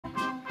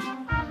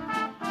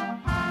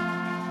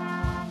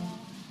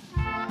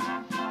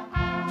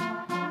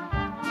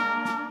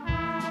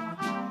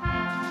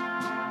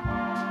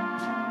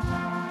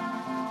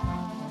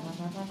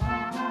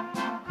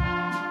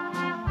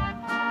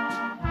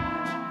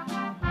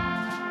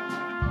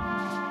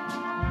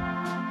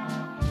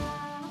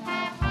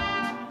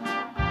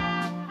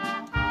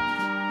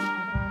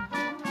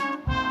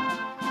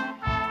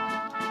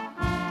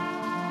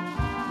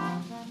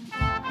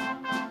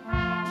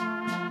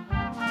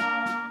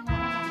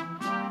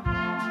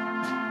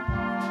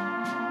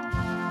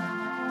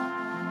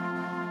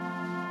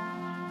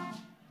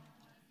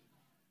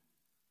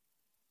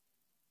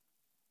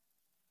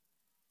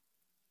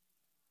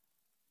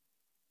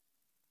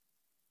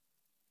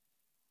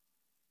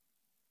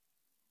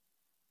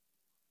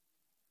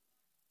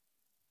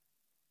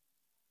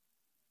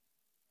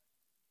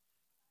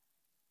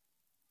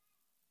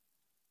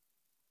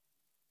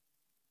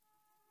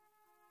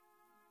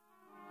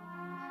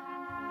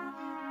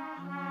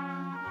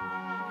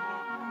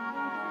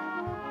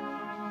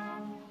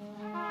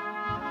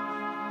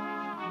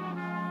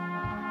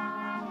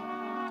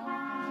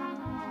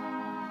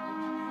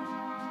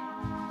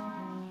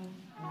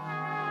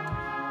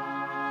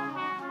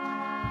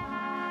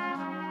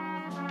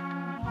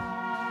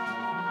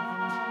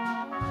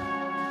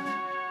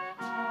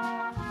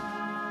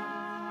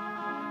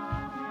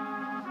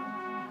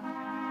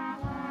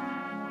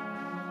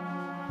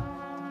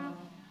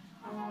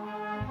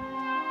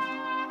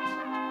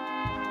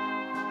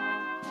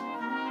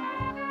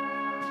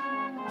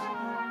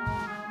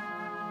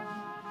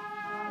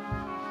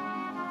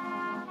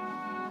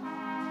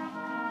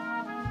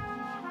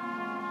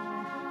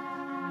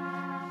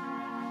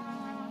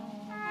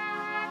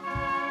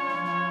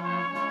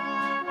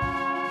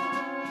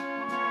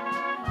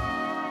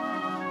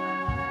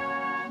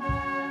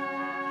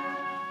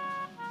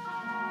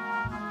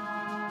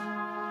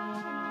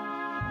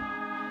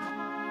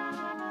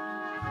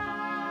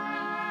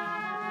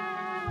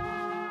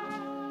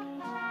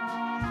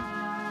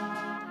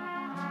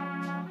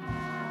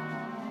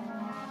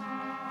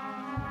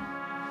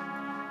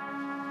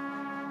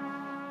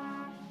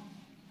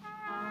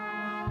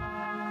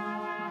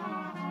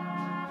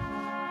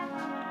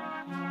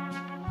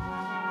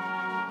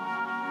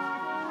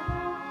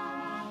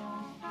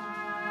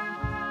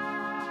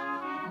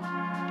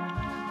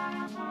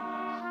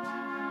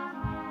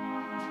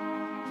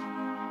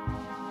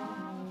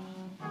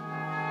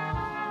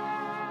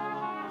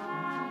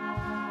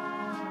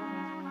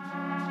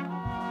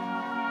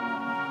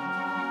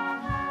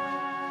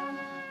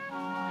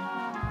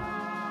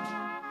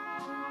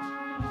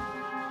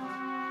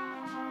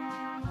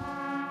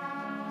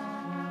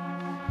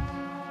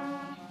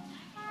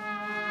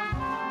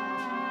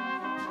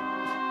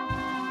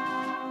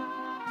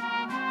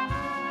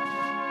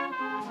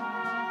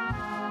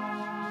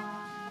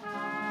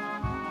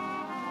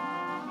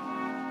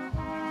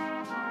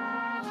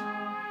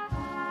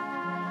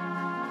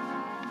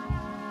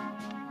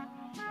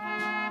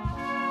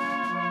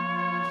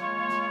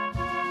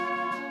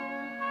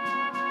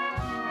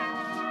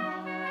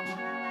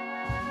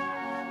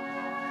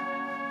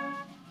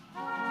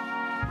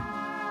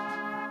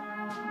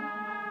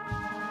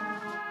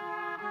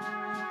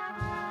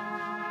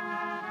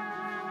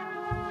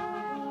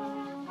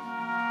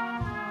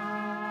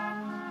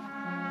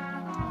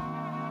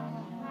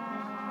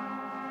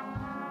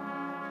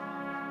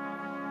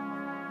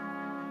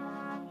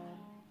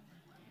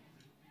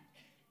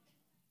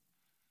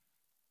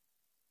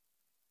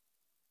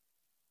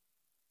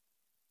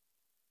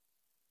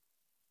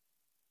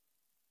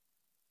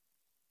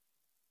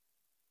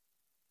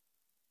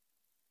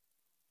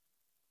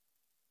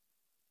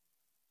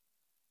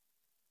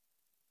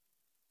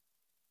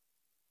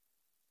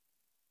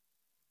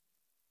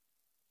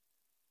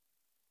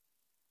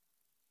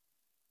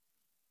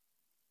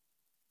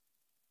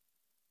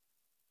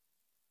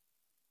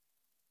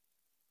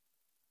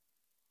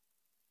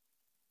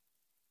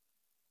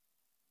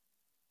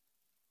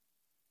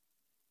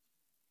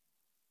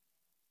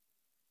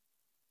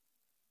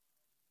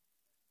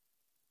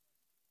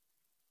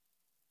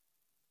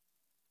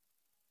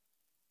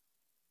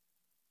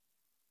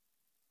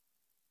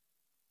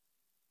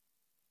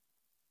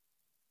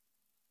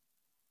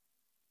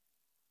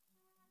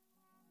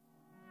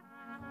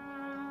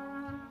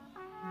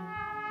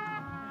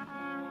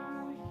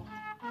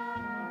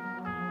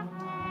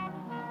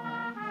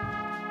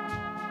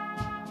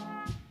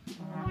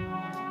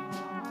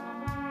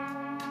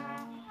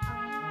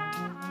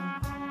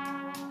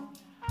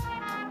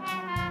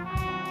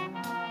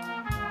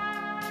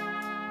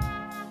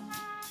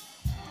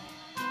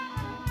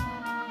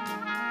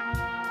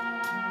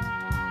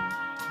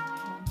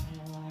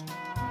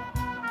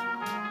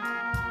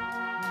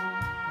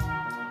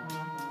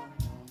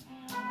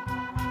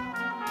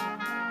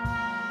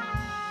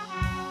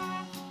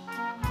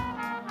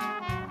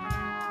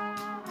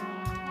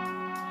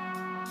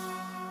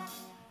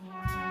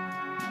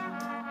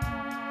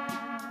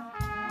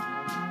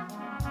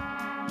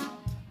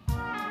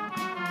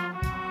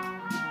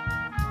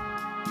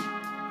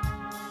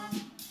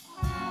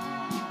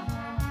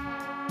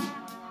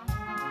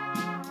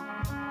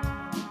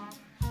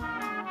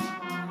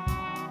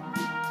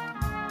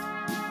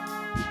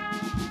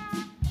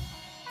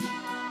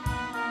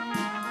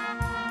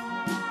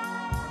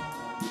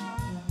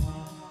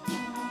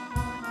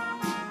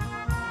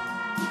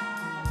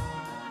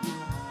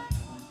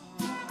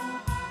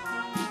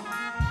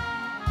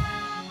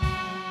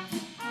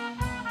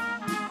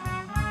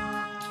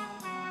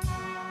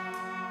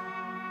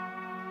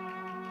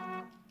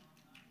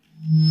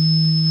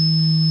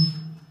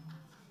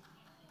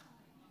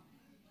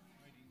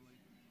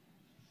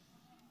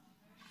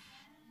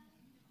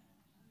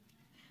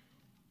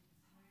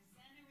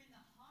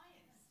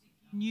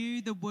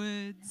knew the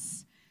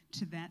words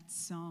to that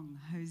song,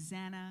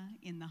 Hosanna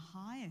in the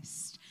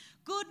highest.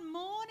 Good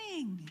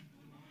morning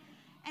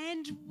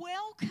and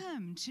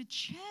welcome to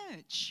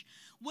church.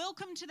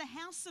 Welcome to the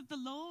house of the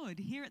Lord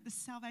here at the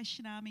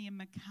Salvation Army in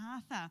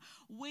Macarthur.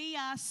 We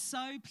are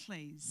so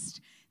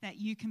pleased that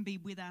you can be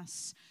with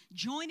us,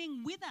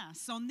 joining with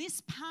us on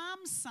this Palm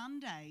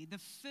Sunday, the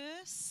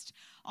first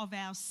of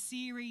our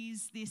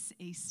series this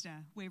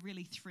Easter. We're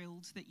really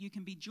thrilled that you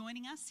can be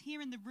joining us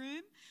here in the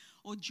room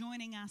or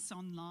joining us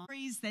online.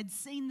 They'd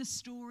seen the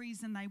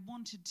stories and they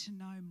wanted to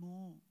know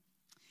more.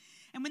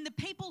 And when the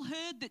people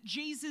heard that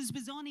Jesus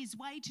was on his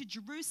way to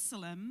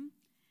Jerusalem,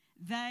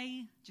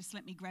 just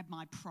let me grab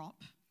my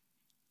prop.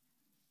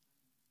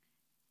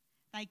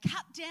 They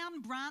cut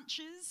down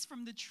branches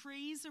from the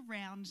trees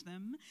around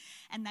them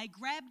and they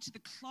grabbed the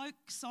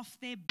cloaks off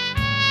their backs.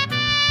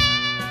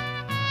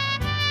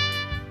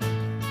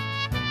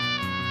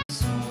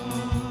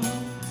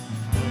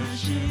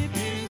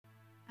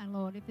 And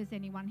Lord, if there's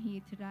anyone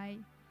here today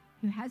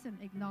who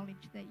hasn't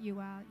acknowledged that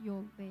you're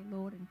their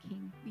Lord and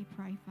King, we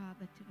pray,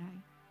 Father, today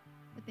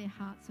that their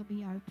hearts will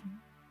be open.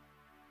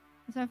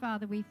 And so,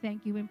 Father, we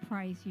thank you and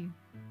praise you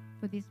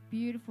for this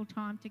beautiful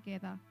time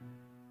together.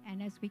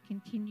 And as we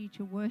continue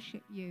to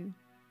worship you,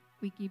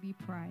 we give you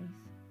praise.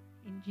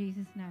 In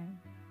Jesus' name,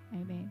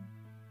 amen.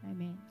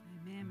 Amen.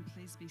 Amen.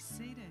 Please be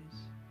seated.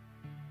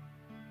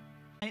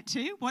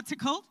 What's it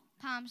called?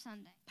 Palm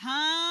Sunday.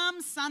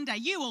 Palm Sunday.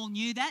 You all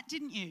knew that,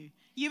 didn't you?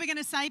 You were going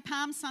to say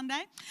Palm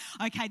Sunday?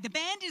 Okay, the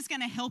band is going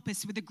to help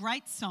us with a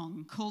great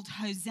song called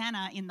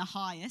Hosanna in the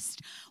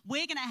Highest.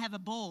 We're going to have a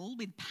ball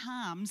with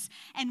palms.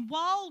 And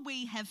while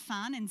we have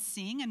fun and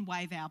sing and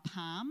wave our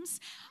palms,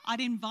 I'd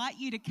invite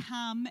you to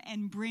come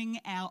and bring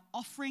our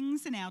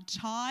offerings and our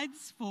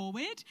tithes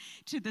forward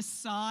to the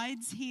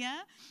sides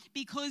here,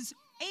 because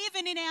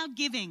even in our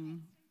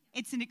giving,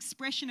 it's an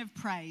expression of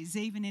praise,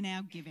 even in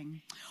our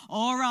giving.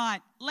 All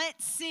right,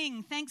 let's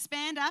sing. Thanks,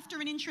 band.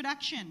 After an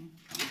introduction.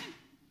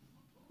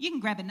 You can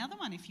grab another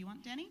one if you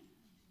want, Danny.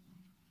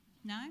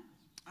 No?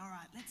 All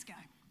right, let's go.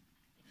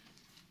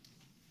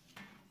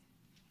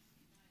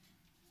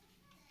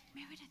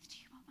 Meredith, do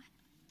you want one?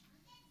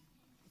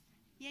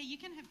 Yeah, you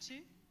can have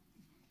two.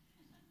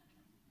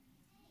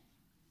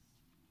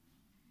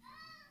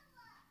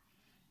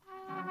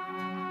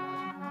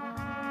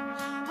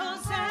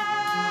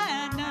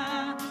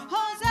 Hosanna,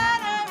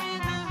 Hosanna in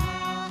the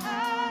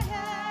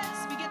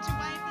highest. We get to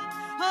wave it.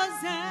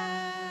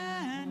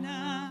 Hosanna,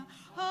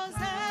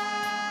 Hosanna.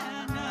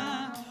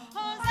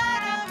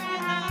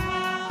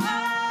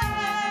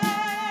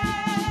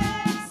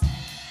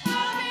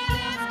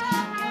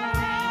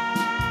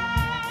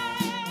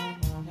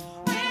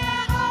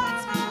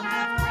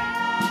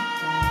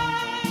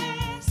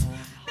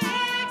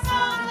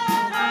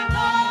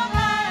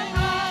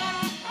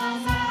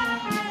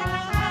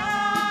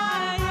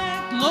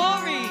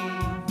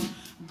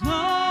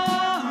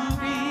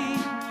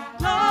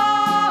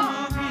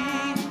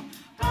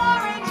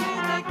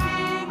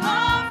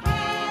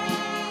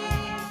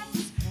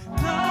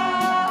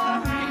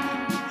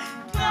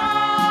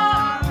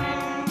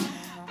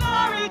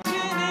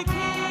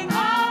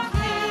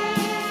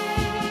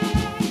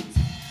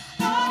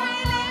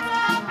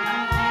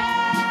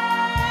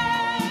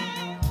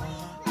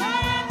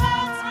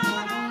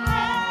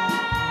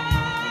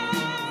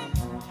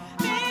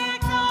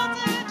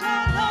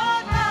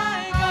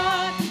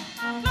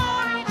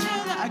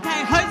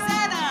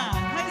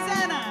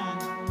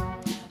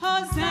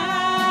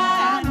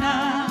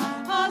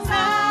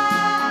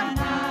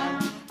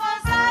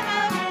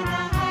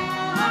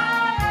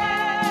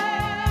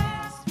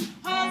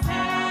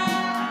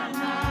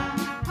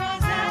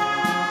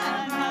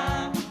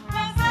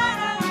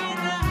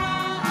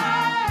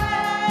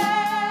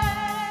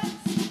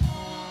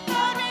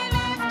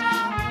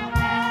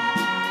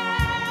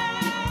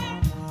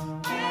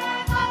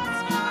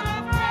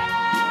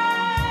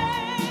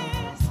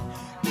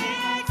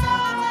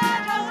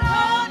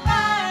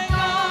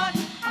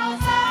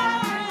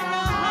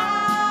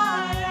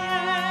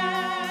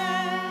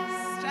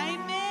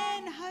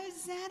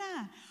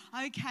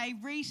 Okay,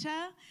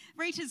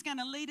 Rita's going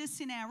to lead us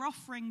in our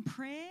offering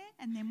prayer,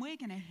 and then we're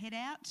going to head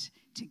out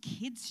to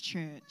Kids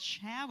Church.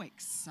 How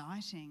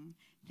exciting.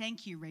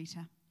 Thank you,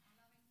 Rita.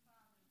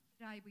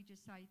 Today we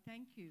just say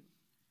thank you,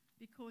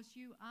 because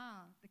you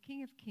are the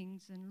King of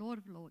Kings and Lord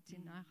of Lords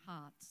in our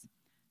hearts.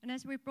 And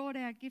as we've brought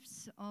our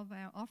gifts of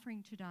our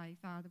offering today,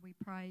 Father, we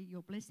pray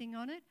your blessing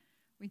on it.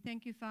 We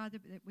thank you, Father,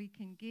 that we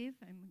can give,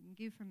 and we can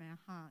give from our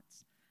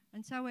hearts.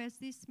 And so as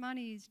this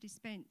money is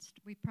dispensed,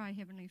 we pray,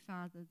 Heavenly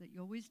Father, that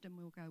your wisdom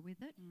will go with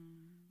it.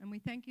 And we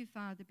thank you,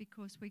 Father,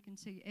 because we can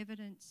see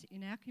evidence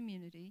in our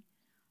community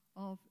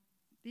of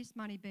this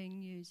money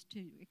being used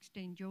to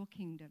extend your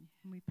kingdom.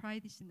 And we pray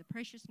this in the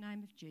precious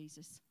name of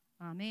Jesus.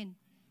 Amen.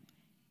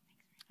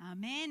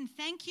 Amen.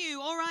 Thank you.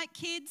 All right,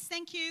 kids,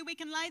 thank you. We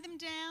can lay them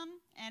down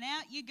and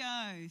out you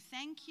go.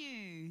 Thank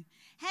you.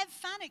 Have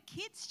fun at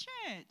Kids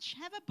Church.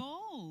 Have a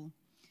ball.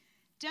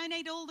 Don't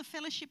eat all the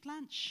fellowship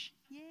lunch.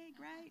 Yeah,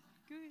 great.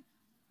 Good.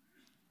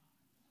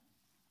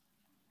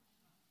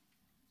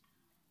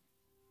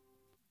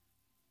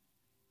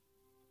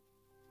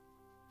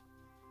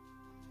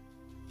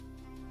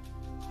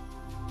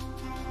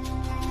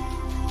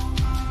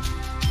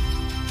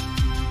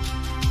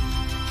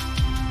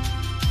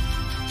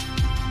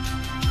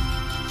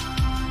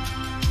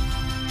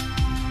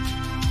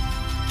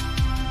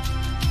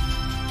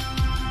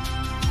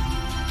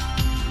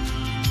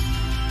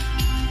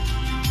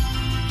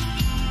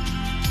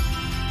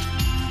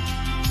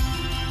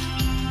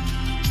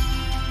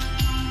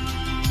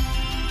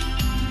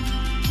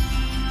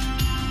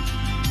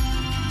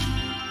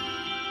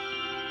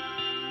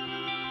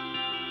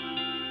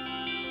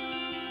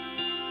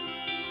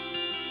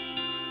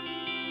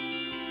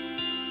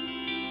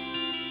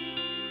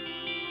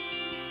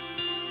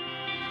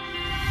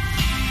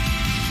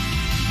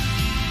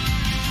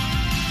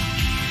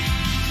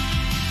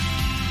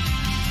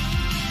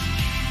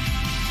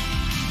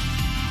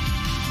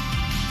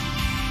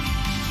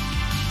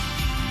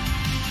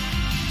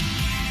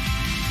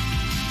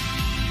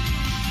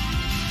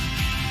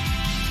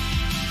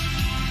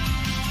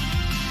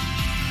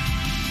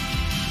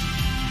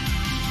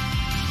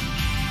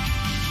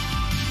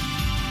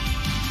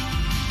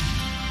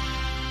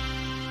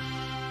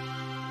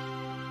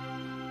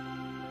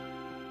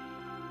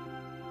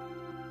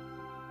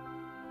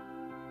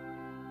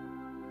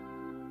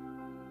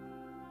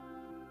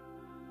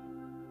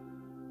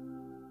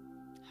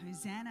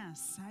 Hosanna,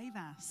 save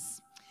us.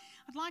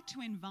 I'd like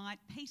to invite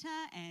Peter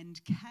and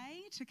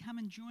Kay to come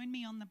and join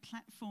me on the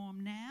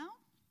platform now.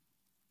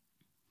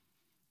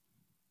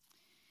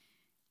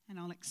 And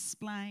I'll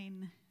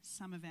explain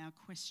some of our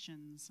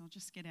questions. I'll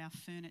just get our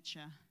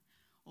furniture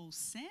all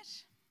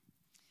set.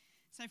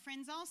 So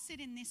friends, I'll sit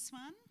in this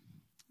one,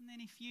 and then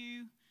if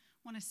you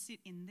want to sit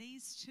in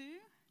these two,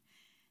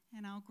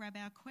 and I'll grab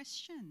our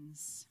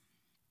questions.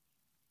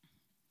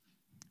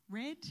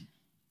 Red.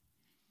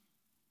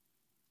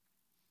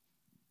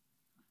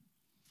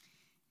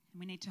 And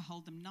we need to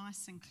hold them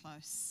nice and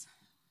close,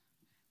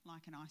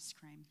 like an ice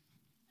cream.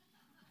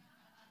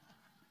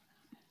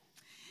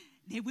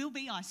 There will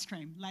be ice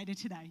cream later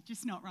today,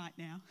 just not right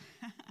now.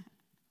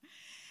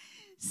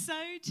 So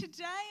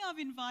today I've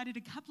invited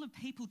a couple of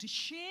people to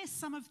share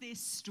some of their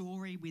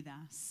story with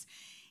us.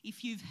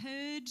 If you've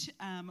heard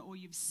or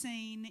you've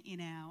seen in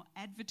our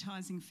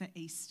advertising for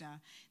Easter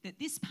that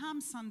this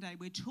Palm Sunday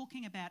we're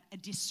talking about a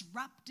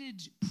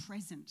disrupted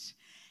present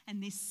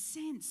and this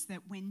sense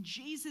that when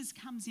Jesus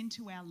comes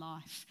into our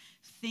life,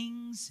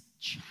 things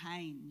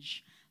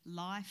change.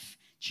 Life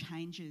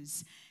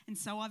changes. And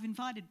so I've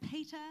invited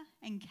Peter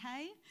and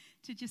Kay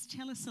to just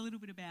tell us a little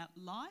bit about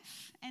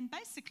life and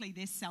basically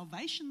their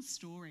salvation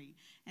story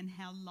and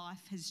how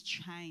life has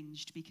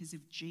changed because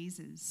of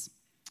Jesus.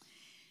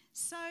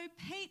 So,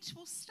 Pete,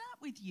 we'll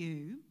start with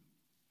you.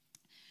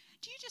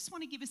 Do you just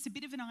want to give us a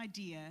bit of an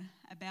idea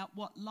about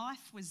what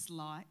life was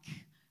like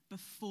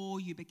before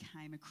you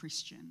became a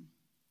Christian?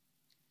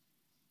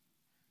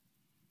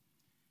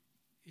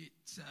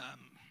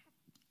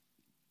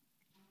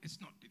 It's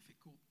not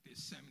difficult.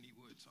 There's so many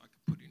words I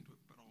could put into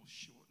it, but I'll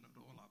shorten it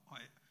all up.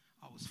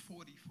 I was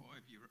 45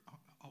 years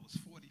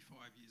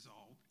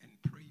old, and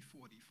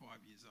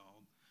pre-45 years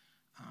old,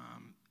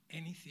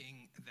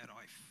 anything that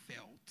I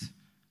felt,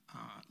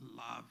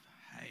 love,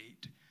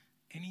 hate,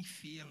 any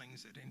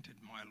feelings that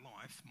entered my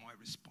life, my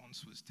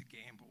response was to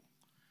gamble.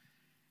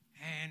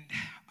 And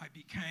I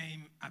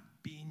became a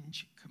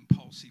binge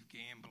compulsive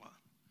gambler.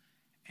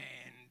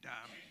 And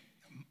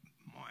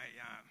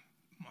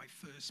my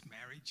first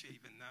marriage,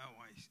 even though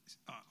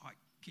I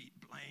keep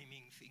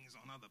blaming things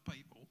on other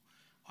people,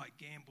 I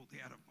gambled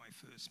out of my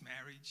first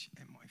marriage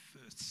and my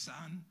first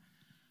son.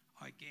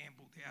 I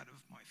gambled out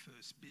of my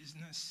first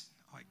business.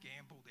 I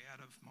gambled out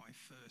of my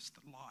first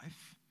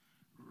life.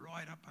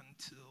 Right up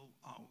until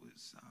I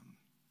was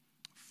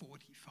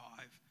 45,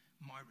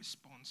 my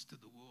response to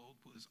the world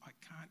was, I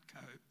can't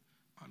cope,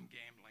 I'm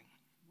gambling.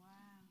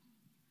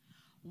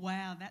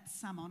 Wow, that's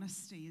some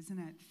honesty, isn't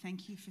it?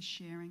 Thank you for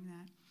sharing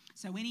that.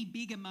 So any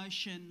big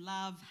emotion,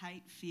 love,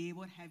 hate, fear,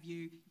 what have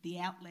you, the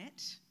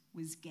outlet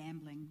was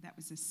gambling. That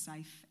was a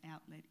safe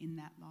outlet in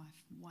that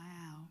life.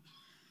 Wow.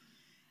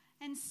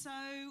 And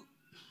so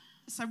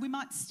we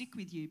might stick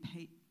with you,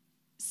 Pete.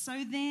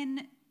 So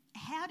then,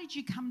 how did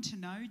you come to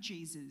know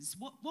Jesus?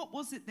 What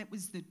was it that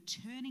was the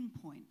turning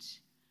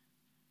point?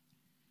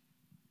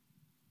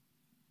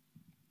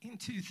 In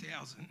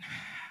 2000,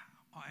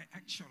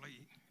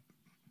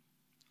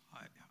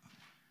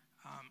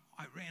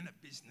 I ran a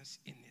business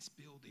in this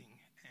building,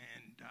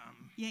 and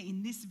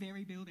in this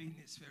very building.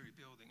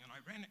 And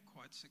I ran it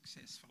quite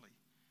successfully.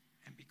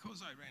 And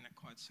because I ran it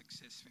quite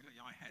successfully,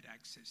 I had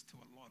access to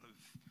a lot of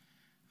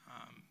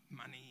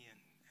money, and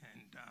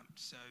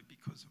so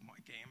because of my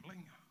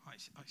gambling,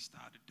 I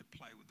started to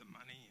play with the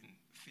money and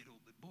fiddle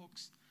the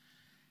books.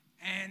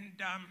 And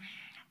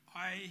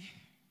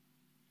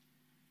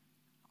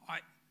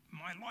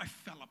my life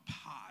fell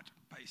apart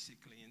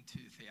basically in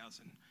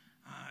 2000.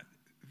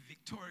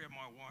 Victoria,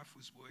 my wife,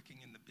 was working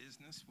in the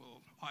business.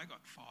 Well, I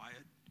got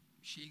fired.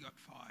 She got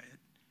fired.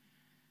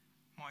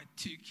 My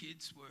two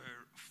kids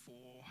were 4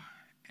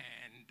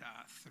 and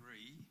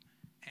 3.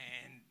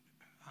 And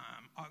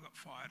I got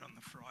fired on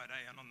the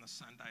Friday, and on the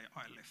Sunday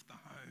I left the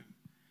home.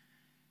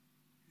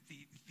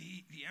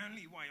 The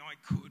only way I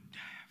could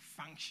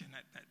function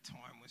at that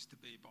time was to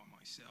be by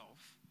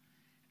myself.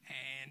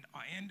 And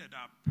I ended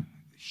up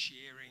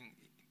sharing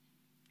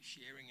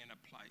in a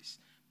place.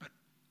 But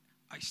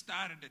I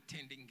started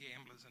attending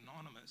Gamblers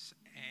Anonymous,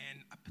 and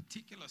a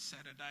particular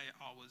Saturday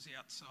I was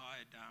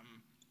outside.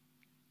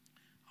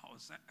 I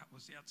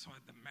was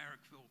outside the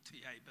Marrickville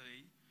TAB,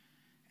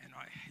 and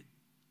I had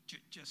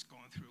just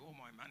gone through all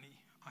my money.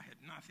 I had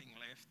nothing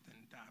left,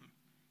 and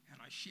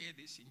I share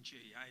this in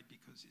GA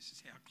because this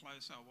is how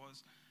close I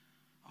was.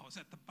 I was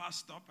at the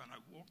bus stop, and I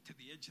walked to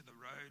the edge of the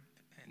road,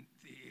 and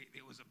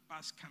there was a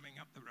bus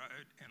coming up the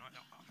road, and I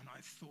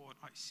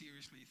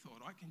seriously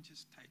thought, I can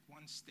just take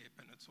one step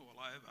and it's all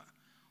over.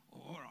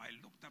 Or I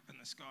looked up in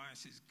the sky and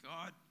says,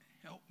 God,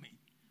 help me.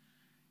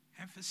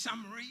 And for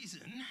some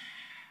reason,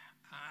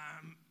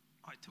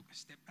 I took a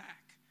step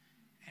back,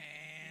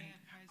 and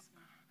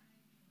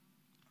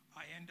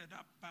I ended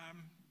up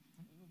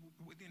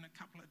within a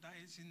couple of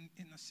days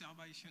in the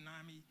Salvation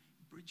Army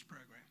Bridge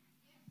program.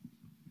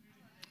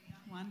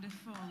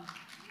 Wonderful.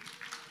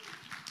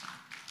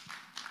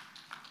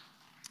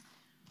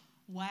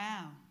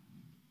 Wow.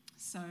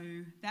 So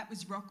that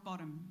was rock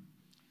bottom.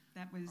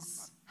 That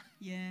was,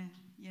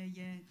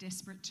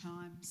 desperate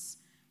times.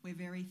 we're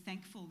very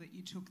thankful that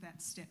you took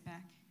that step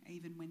back,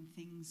 even when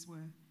things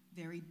were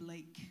very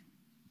bleak.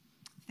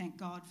 Thank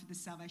God for the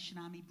Salvation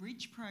Army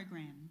Bridge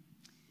program,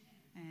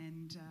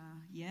 and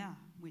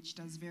which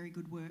does very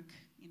good work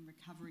in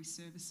recovery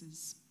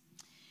services.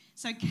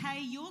 So,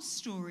 Kay, your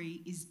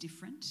story is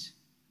different.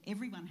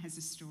 Everyone has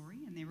a story,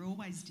 and they're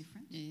always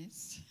different.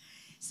 Yes.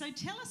 So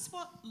tell us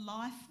what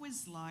life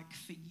was like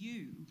for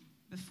you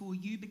before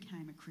you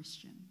became a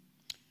Christian.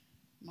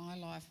 My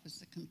life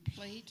was a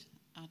complete,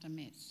 utter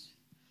mess.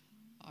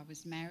 I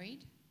was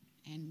married,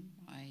 and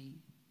my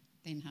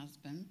then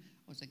husband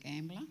was a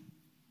gambler,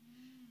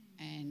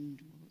 and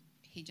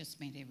he just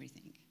spent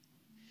everything.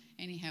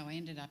 Anyhow, I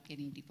ended up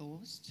getting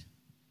divorced,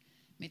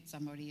 met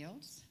somebody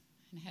else,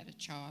 and had a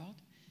child.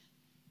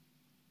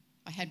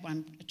 I had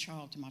a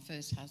child to my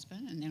first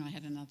husband, and then I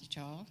had another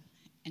child,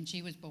 and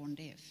she was born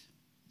deaf.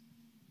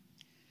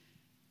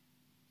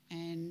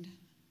 And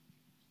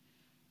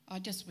I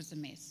just was a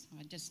mess.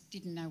 I just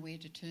didn't know where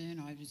to turn.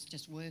 I was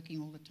just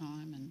working all the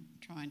time and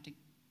trying to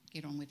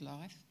get on with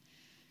life.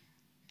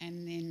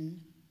 And then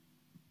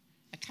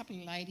a couple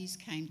of ladies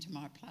came to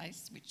my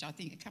place, which I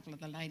think a couple of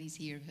the ladies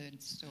here have heard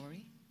the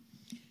story.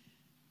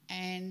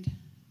 And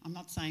I'm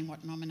not saying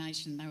what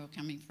denomination they were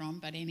coming from,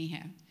 but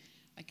anyhow,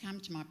 they come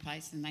to my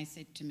place and they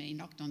said to me,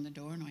 knocked on the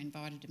door, and I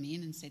invited them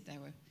in and said they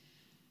were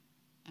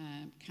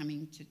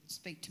coming to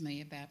speak to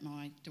me about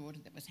my daughter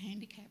that was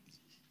handicapped.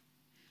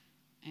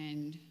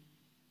 And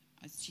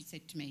she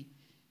said to me,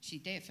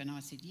 "She's deaf?" And I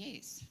said,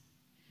 "Yes."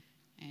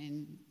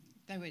 And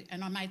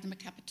I made them a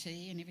cup of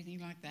tea and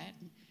everything like that.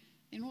 And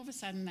then all of a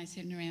sudden they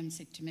turned around and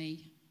said to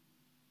me,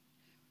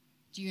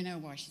 "Do you know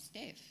why she's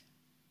deaf?"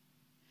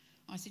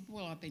 I said,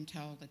 "Well, I've been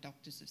told the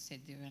doctors have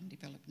said they're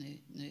undeveloped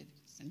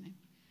nerves."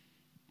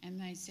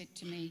 And they said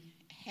to me,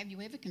 "Have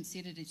you ever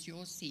considered it's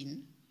your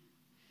sin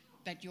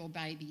that your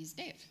baby is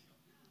deaf?"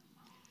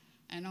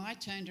 And I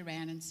turned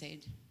around and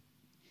said,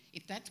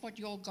 "If that's what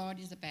your God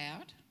is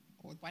about,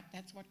 or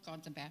that's what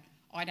God's about,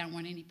 I don't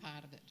want any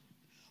part of it.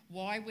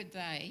 Why would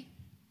they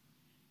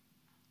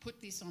put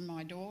this on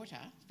my daughter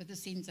for the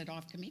sins that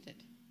I've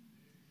committed?"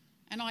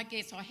 And I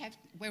guess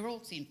we're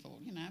all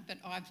sinful, but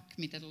I've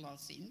committed a lot of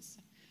sins.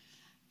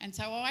 And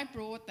so I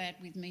brought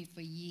that with me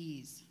for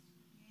years.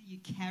 You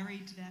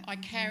carried that. I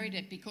carried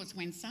it because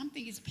when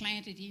something is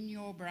planted in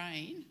your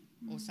brain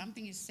or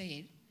something is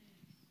said,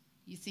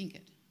 you think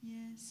it.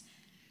 Yes.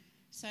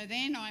 So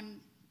then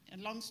a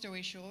long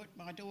story short,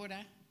 my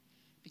daughter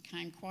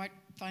became quite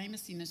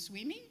famous in the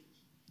swimming,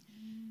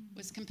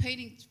 was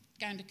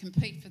going to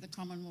compete for the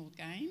Commonwealth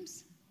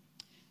Games,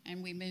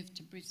 and we moved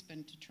to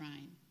Brisbane to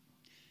train.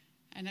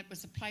 And it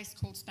was a place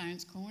called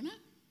Stones Corner.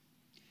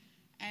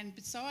 And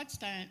besides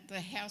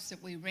the house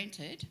that we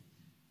rented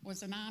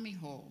was an army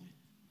hall.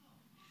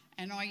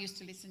 And I used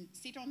to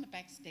sit on the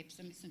back steps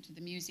and listen to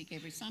the music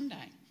every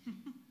Sunday.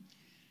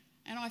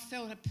 And I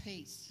felt a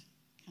peace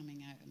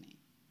coming over me.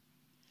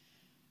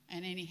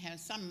 And anyhow,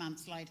 some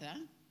months later,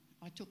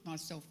 I took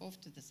myself off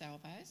to the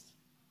Salvos,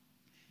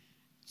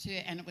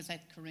 and it was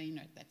at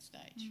Carina at that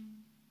stage.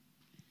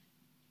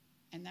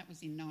 And that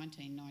was in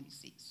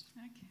 1996.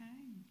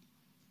 Okay.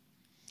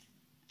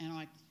 And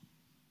I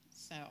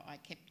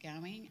kept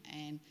going,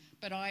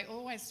 but I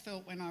always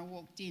felt when I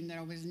walked in that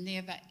I was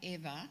never,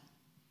 ever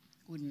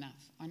good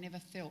enough. I never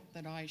felt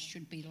that I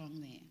should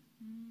belong there.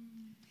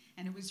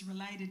 And it was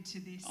related to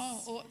this.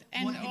 What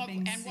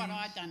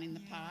I'd done in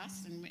the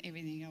past and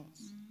everything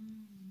else.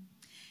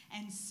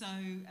 And so,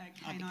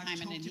 Kay and I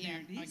talked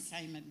about this.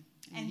 I came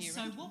and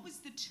so what was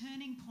the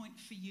turning point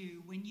for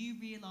you when you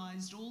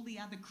realised all the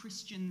other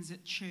Christians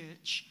at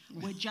church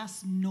were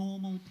just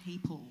normal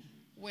people?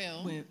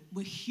 Well,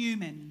 were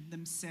human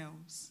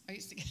themselves. I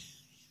used to,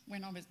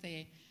 when I was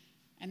there,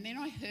 and then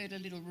I heard a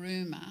little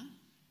rumour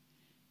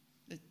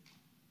that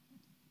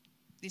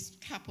this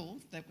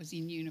couple that was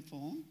in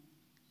uniform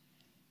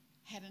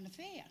had an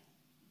affair.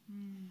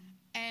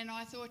 And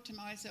I thought to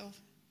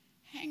myself,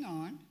 hang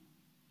on,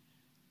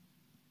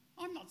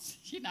 I'm not,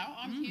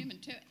 I'm human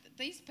too.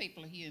 These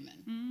people are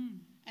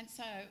human. And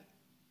so,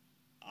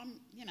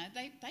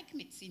 they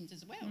commit sins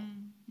as well.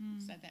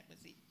 So that was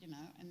it,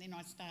 and then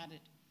I started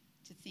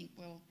to think,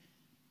 well,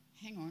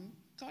 hang on,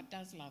 God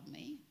does love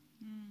me,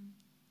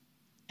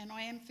 and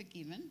I am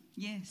forgiven.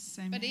 Yes,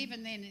 amen. But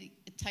even then,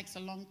 it takes a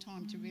long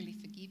time to really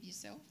forgive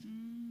yourself.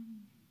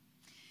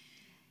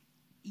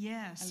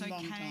 Yeah, so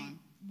Kay,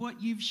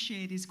 what you've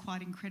shared is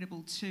quite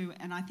incredible too,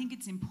 and I think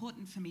it's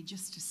important for me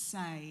just to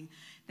say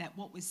that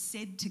what was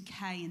said to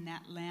Kay in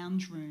that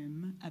lounge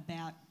room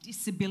about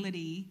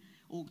disability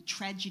or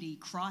tragedy,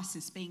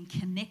 crisis being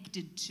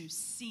connected to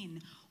sin,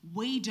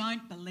 we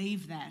don't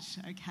believe that,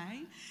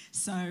 okay?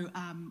 So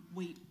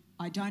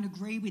I don't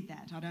agree with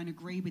that. I don't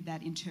agree with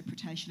that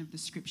interpretation of the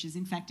scriptures.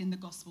 In fact, in the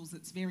Gospels,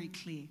 it's very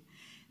clear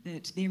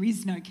that there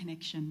is no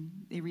connection.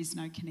 There is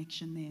no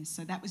connection there.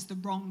 So that was the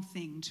wrong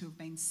thing to have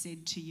been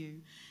said to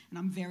you. And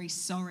I'm very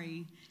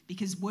sorry,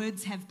 because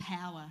words have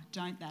power,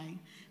 don't they?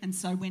 And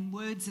so when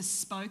words are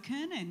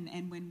spoken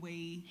and when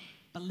we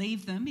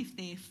believe them, if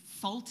they're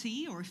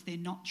faulty or if they're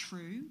not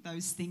true,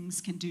 those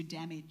things can do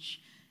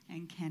damage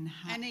and can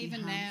And be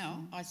even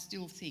harmful. now, I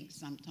still think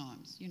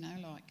sometimes,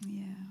 like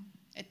Yeah.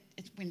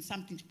 it's when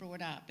something's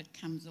brought up, it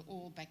comes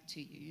all back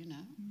to you.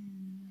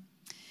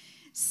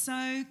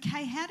 So,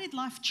 Kay, how did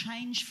life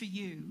change for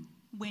you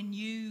when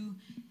you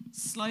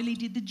slowly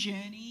did the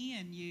journey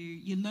and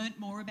you learnt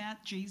more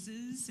about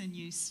Jesus and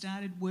you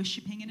started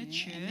worshipping in a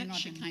church? And then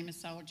I became a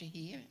soldier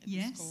here at the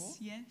Yes, school.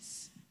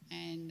 yes.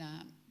 And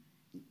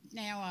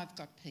now I've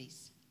got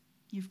peace.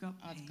 You've got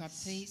peace. I've got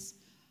peace.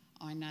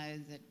 I know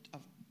that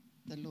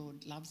the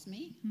Lord loves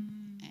me,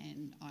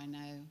 and I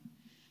know,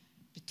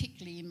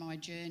 particularly in my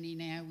journey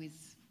now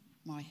with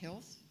my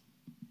health,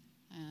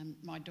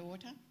 my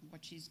daughter,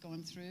 what she's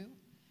gone through,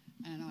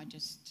 and I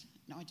just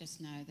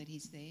know that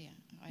He's there.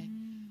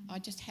 I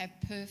just have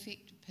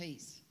perfect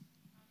peace.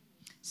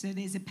 So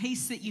there's a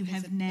peace that you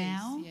There's have a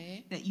now peace,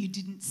 yeah. that you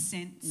didn't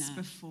sense No.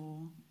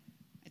 before.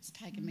 It's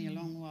taken me a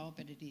long while,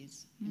 but it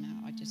is.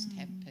 I just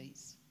have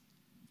peace.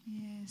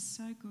 Yeah,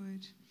 so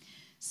good.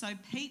 So,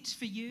 Pete,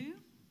 for you,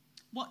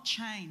 what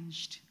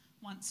changed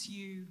once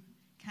you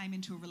came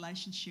into a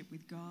relationship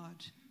with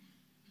God?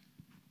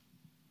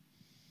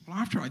 Well,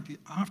 after I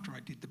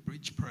did the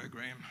bridge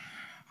program,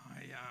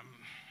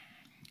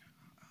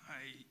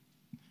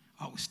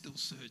 I was still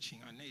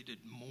searching. I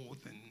needed more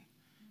than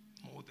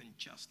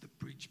just the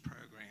bridge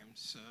program.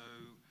 So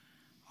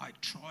I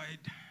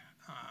tried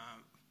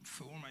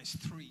for almost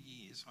 3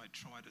 years. I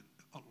tried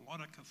a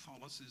lot of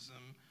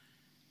Catholicism,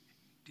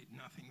 did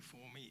nothing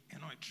for me,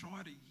 and I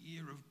tried a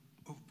year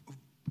of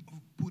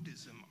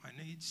Buddhism. I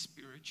needed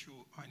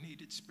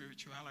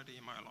spirituality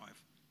in my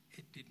life.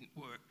 It didn't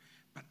work.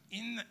 But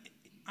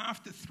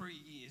after 3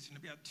 years, in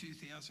about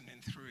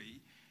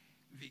 2003,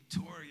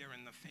 Victoria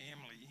and the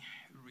family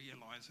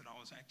realised that I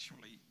was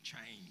actually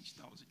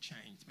changed. I was a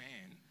changed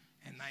man,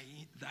 and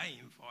they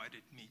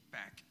invited me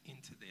back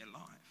into their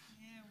life.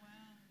 Yeah,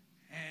 wow.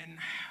 And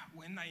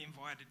when they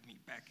invited me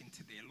back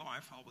into their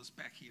life, I was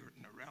back here at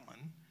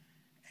Narellan,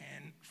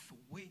 and for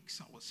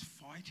weeks I was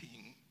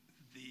fighting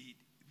the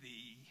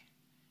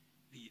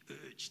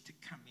urge to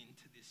come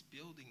into this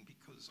building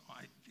because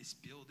this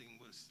building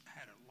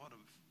had a lot of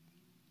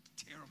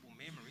terrible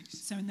memories.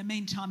 So in the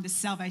meantime, the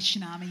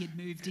Salvation Army had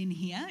moved in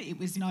here. It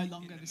was no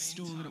longer the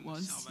store that it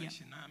was. The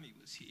Salvation Army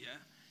was here.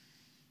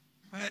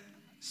 But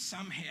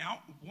somehow,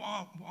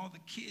 while the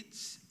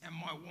kids and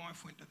my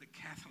wife went to the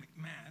Catholic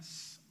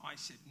Mass, I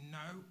said,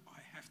 no,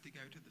 I have to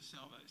go to the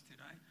Salvos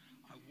today.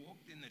 I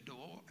walked in the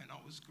door and I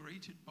was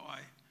greeted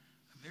by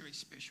a very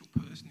special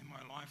person in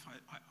my life. I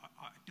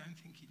don't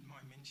think he'd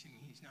mind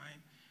mentioning his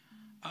name.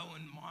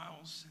 Owen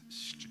Miles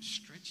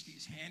stretched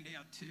his hand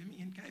out to me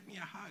and gave me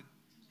a hug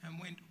and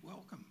went,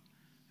 welcome.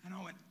 And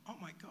I went, oh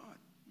my God.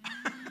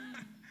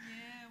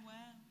 Yeah,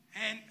 wow.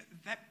 And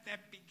that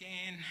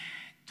began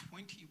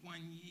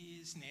 21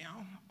 years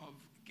now of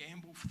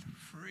gamble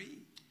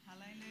free.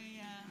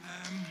 Hallelujah.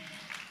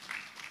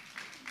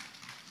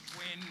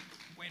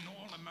 When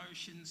all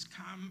emotions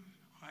come,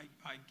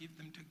 I give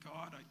them to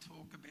God. I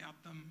talk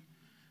about them.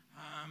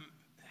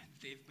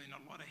 There have been a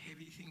lot of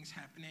heavy things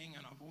happening,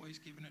 and I've always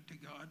given it to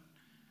God.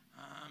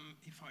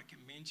 If I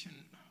can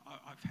mention,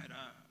 I've had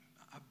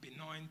a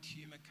benign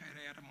tumour cut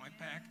out of my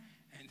back,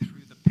 and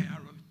through the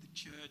power of the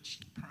church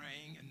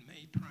praying and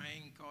me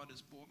praying, God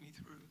has brought me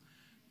through.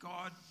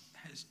 God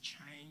has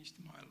changed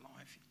my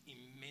life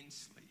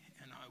immensely,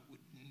 and I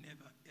would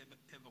never, ever,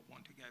 ever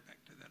want to go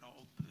back to that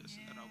old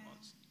person that I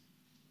was.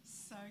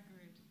 So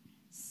good.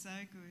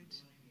 So good.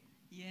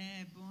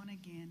 Yeah, born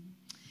again.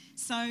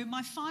 So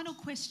my final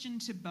question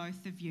to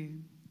both of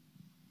you.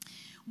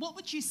 What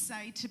would you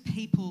say to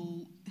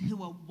people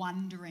who are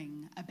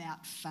wondering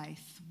about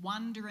faith,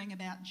 wondering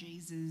about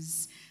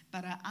Jesus,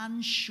 but are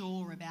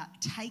unsure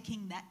about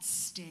taking that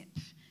step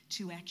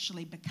to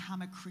actually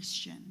become a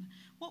Christian?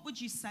 What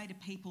would you say to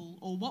people,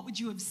 or what would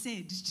you have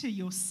said to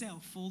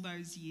yourself all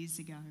those years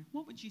ago?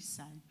 What would you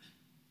say?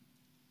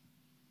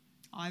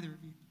 Either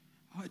of you.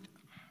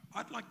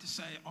 I'd like to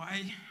say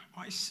I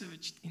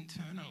searched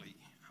internally.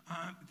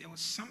 There was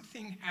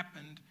something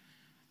happened.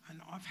 And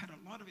I've had a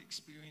lot of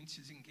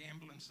experiences in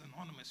Gamblers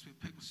Anonymous where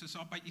people say,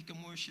 oh, but you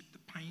can worship the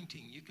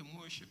painting, you can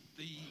worship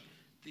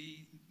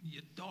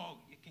your dog,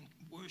 you can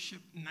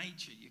worship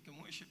nature, you can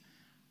worship...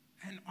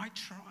 And I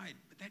tried,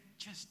 but that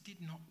just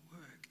did not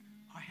work.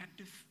 I had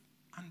to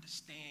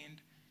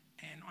understand,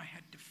 and I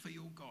had to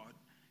feel God.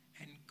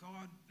 And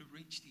God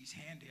reached his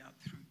hand out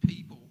through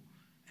people,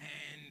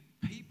 and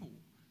people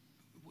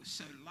were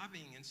so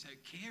loving and so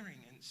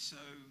caring and so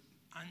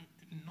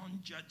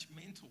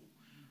non-judgmental.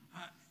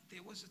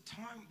 There was a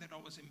time that I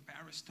was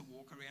embarrassed to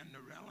walk around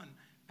Narellan,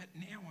 but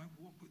now I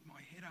walk with my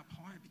head up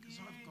high because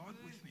I've God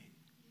with me.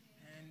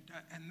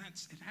 And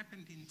it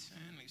happened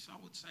internally. So I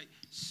would say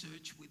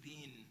search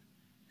within,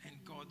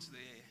 and God's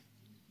there.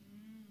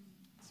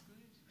 That's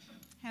good.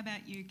 How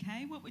about you,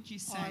 Kay? What would you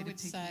say to people? I would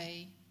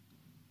say,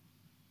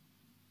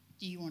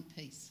 do you want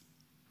peace?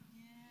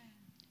 Yeah.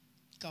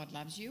 God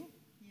loves you.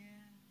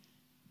 Yeah.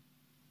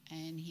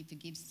 And he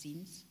forgives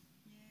sins.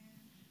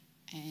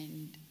 Yeah.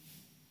 And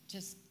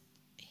just...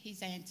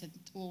 he's answered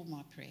all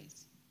my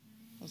prayers.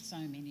 or so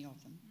many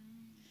of them.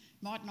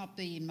 Might not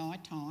be in my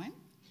time,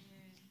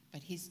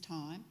 but his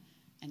time,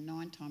 and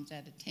 9 times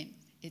out of 10,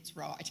 it's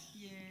right.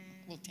 Yeah.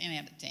 Well, 10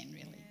 out of 10,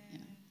 really. Yeah. You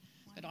know.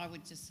 But I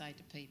would just say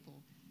to people,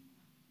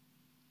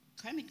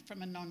 coming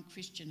from a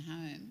non-Christian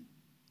home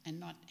and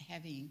not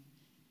having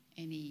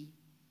any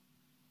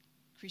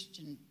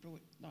Christian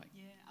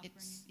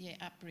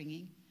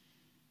upbringing,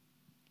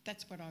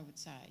 that's what I would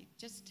say.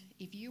 Just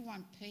if you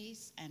want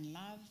peace and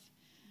love,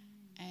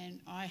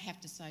 and I have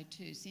to say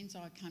too, since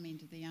I come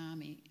into the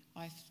army,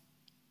 I've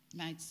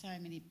made so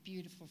many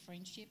beautiful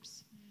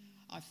friendships.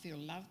 I feel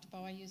loved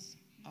by you. It's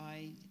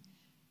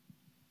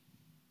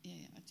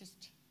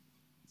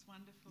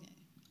wonderful. Yeah.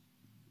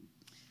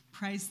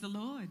 Praise the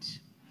Lord.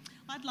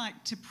 I'd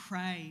like to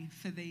pray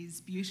for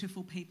these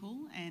beautiful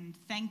people and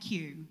thank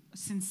you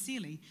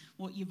sincerely.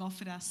 What you've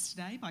offered us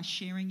today by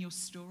sharing your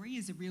story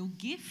is a real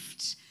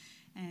gift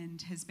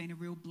and has been a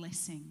real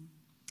blessing.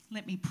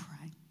 Let me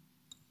pray.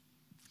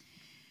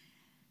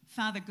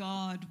 Father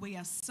God, we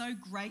are so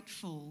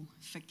grateful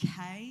for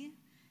Kay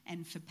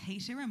and for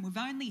Peter, and we've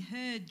only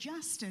heard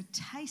just a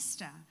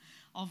taster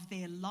of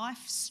their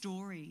life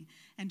story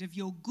and of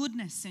your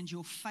goodness and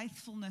your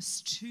faithfulness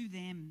to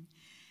them.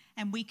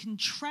 And we can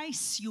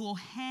trace your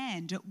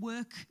hand at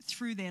work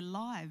through their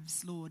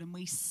lives, Lord, and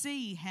we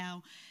see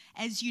how,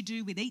 as you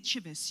do with each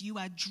of us, you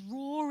are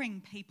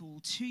drawing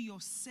people to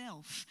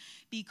yourself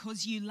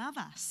because you love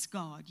us,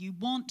 God. You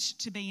want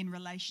to be in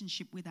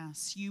relationship with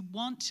us. You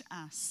want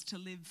us to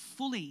live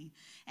fully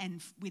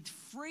and with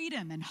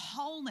freedom and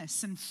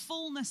wholeness and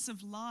fullness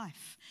of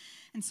life.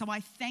 And so I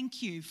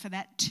thank you for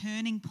that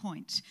turning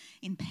point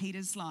in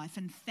Peter's life,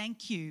 and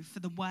thank you for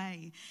the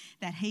way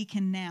that he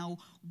can now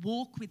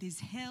walk with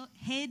his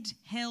head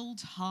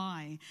held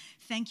high.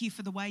 Thank you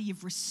for the way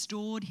you've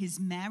restored his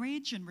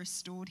marriage and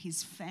restored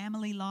his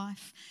family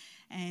life,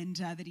 and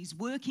that he's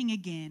working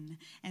again,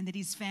 and that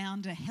he's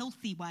found a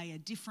healthy way, a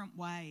different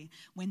way.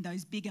 When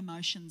those big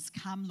emotions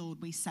come,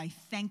 Lord, we say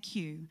thank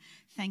you.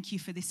 Thank you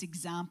for this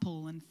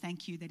example, and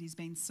thank you that he's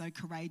been so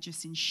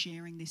courageous in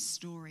sharing this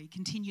story.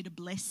 Continue to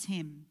bless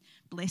him,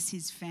 bless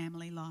his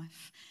family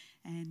life,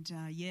 and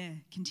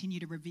continue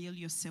to reveal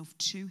yourself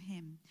to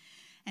him.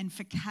 And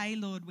for Kay,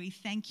 Lord, we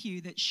thank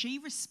you that she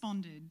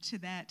responded to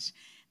that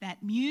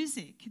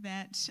music,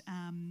 that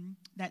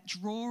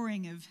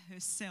drawing of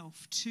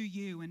herself to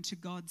you and to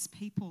God's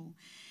people.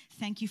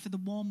 Thank you for the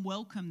warm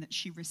welcome that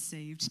she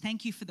received.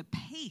 Thank you for the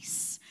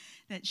peace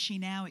that she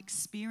now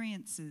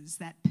experiences,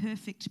 that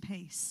perfect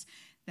peace,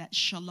 that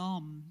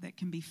shalom that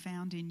can be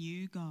found in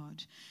you,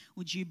 God.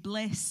 Would you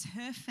bless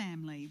her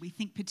family? We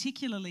think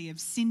particularly of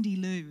Cindy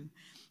Lou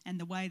and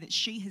the way that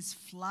she has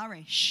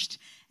flourished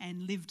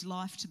and lived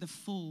life to the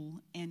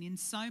full, and in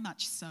so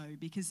much so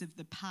because of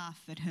the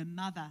path that her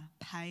mother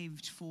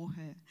paved for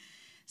her.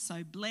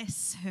 So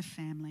bless her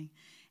family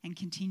and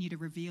continue to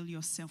reveal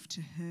yourself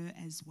to her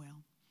as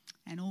well.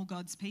 And all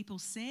God's people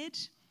said,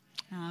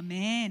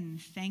 Amen.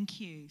 Thank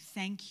you.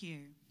 Thank you.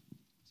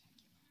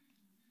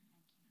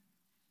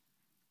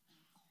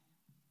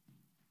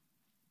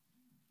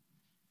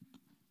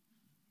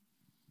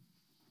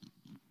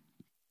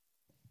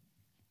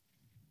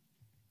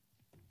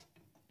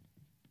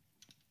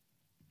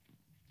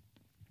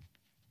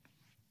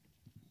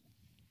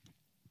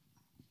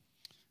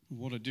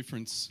 What a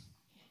difference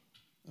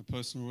a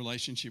personal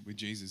relationship with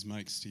Jesus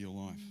makes to your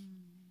life.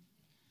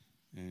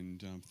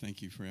 And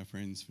thank you for our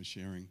friends for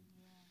sharing.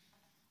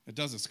 It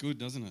does us good,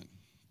 doesn't it,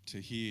 to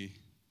hear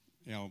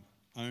our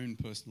own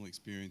personal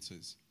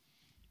experiences.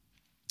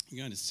 We're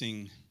going to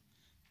sing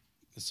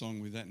a song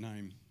with that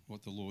name,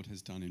 What the Lord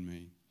Has Done in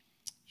Me.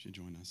 Would you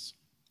join us?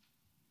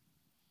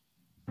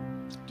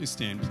 Just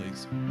stand,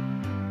 please.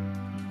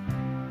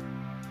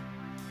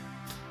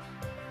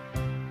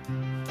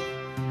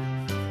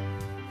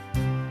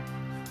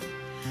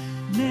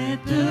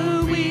 Let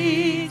the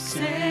weak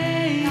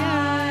say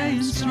I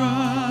am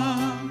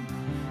strong.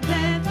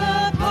 Let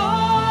the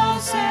poor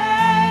say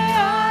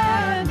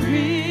I am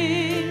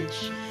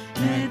rich.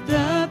 Let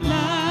the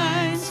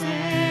blind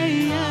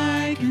say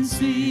I can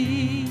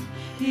see.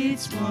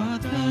 It's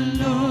what the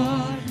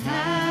Lord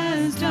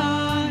has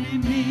done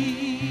in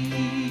me.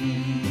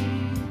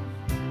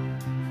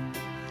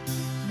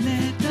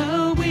 Let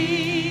the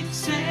weak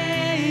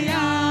say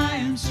I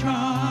am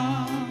strong.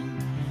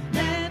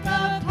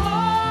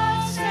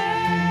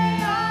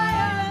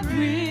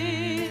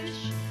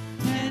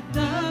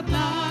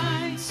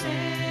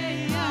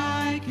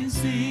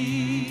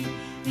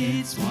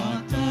 It's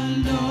what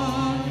the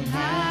Lord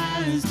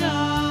has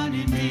done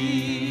in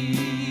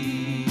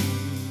me.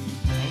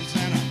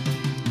 Hosanna,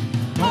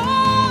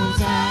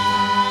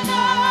 Hosanna,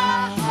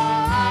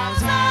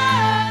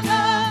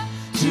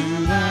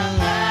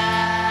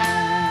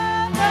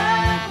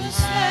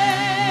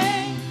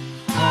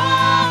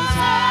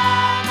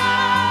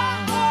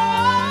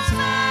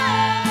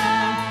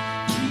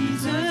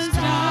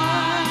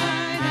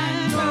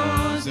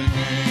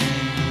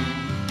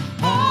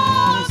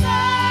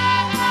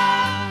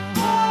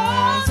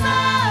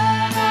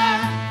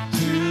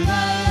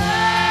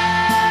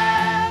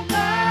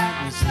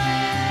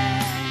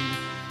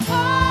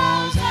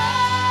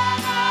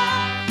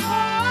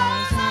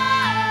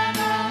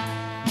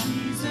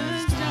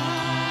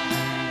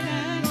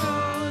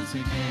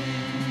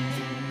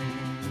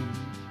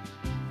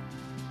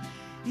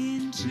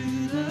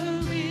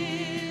 the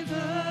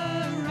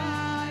river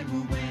I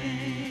will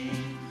wade.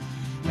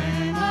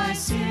 Where my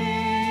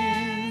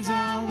sins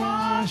are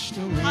washed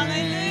away.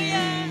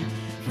 Hallelujah.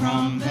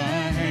 From the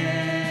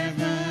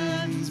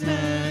heavens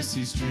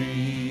mercy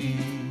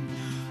stream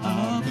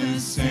of the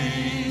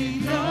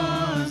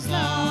Saviour's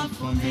love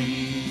for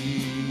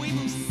me. We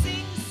will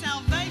sing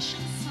salvation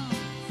songs.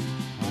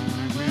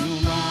 I will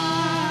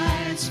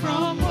rise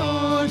from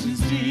waters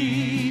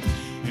deep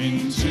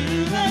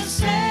into the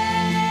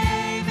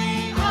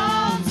saving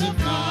arms of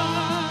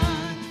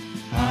God.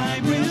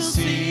 I will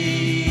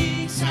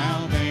sing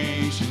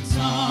salvation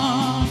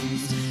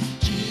songs.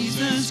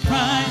 Jesus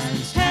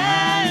Christ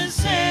has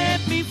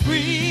set me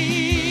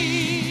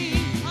free.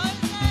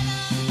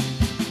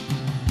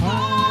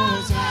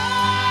 Hosanna,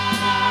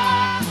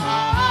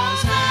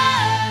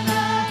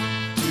 Hosanna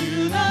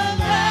to the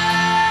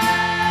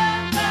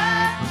Lamb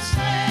that was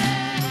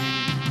slain.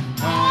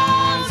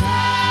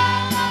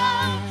 Hosanna,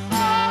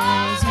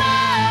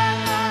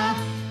 Hosanna,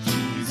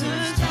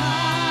 Jesus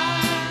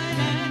died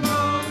and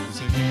rose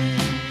again.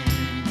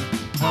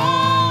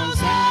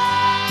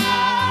 Hosanna,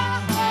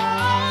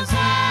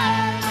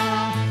 Hosanna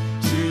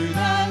to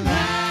the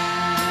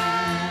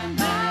Lamb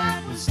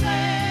that was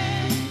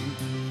slain.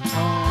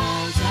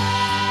 Hosanna,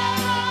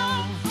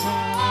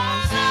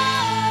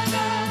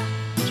 Hosanna,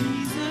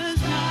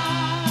 Jesus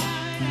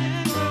died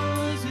and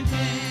rose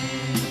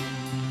again.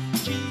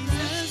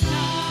 Jesus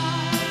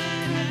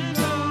died and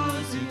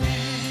rose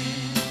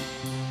again.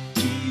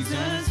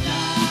 Jesus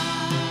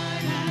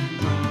died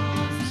and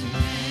rose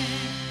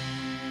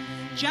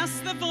again.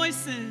 Just the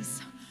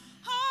voices.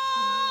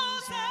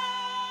 Hosanna,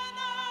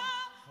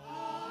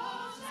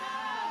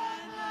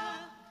 Hosanna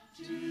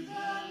to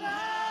the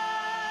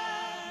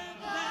Lamb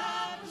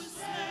that was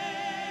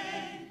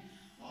slain.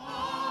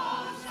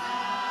 Hosanna,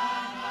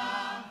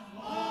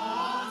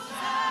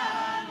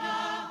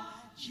 Hosanna,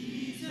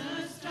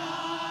 Jesus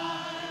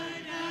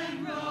died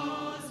and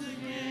rose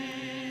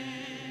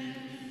again.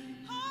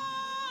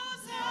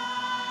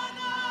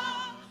 Hosanna,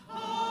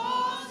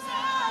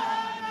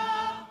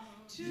 Hosanna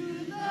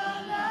to the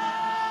Lamb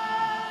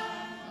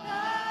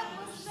that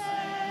was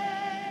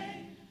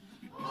slain.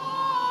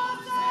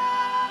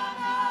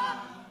 Hosanna,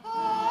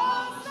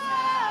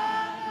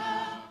 Hosanna,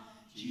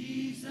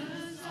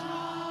 Jesus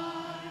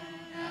died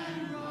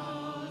and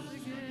rose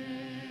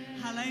again.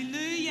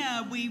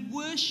 Hallelujah. We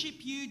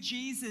worship you,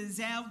 Jesus,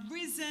 our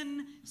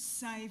risen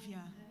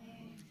Saviour.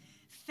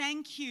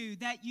 Thank you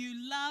that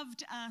you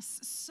loved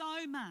us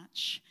so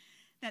much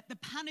that the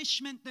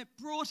punishment that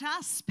brought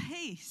us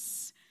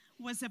peace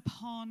was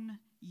upon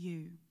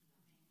you.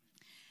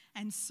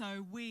 And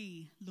so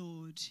we,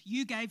 Lord,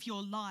 you gave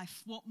your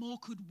life. What more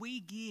could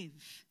we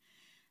give?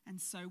 And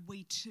so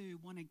we too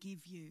want to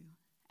give you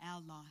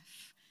our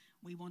life.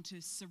 We want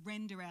to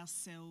surrender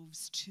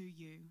ourselves to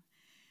you.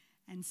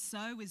 And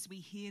so as we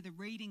hear the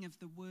reading of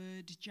the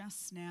word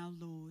just now,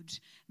 Lord,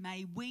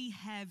 may we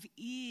have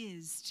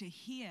ears to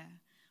hear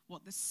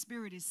what the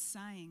Spirit is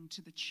saying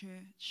to the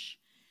church.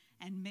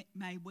 And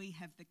may we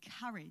have the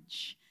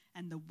courage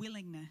and the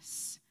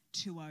willingness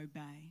to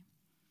obey.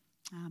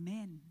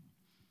 Amen.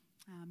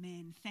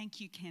 Amen. Thank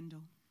you,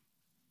 Kendall.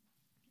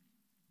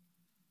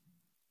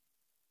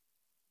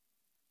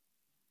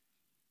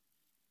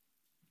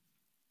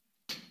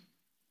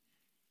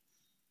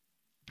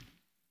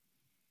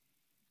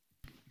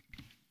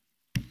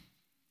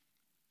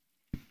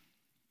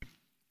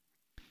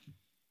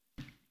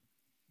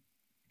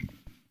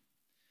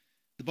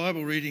 The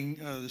Bible reading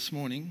this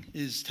morning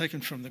is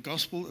taken from the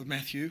Gospel of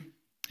Matthew,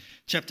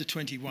 chapter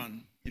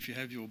 21. If you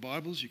have your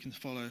Bibles, you can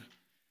follow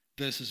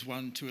verses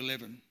 1 to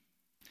 11.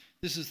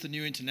 This is the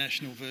New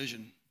International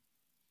Version.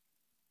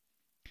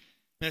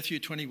 Matthew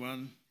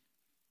 21,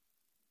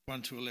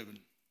 1 to 11.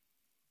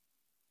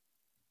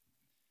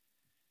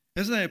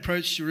 As they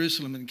approached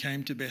Jerusalem and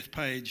came to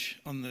Bethphage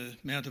on the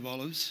Mount of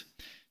Olives,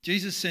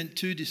 Jesus sent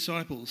 2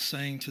 disciples,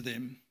 saying to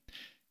them,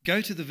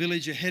 "Go to the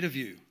village ahead of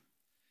you,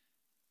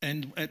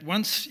 and at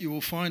once you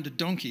will find a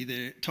donkey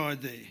there,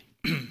 tied there,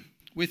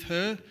 with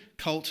her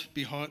colt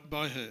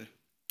by her.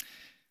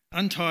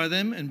 Untie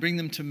them and bring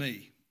them to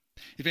me.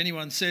 If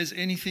anyone says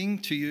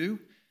anything to you,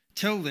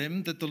 tell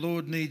them that the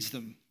Lord needs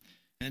them,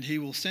 and he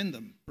will send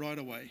them right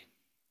away."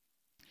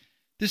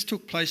 This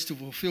took place to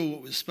fulfill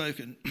what was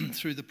spoken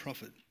through the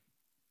prophet.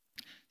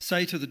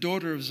 "Say to the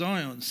daughter of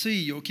Zion,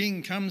 see, your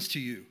king comes to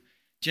you,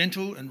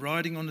 gentle and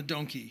riding on a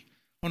donkey,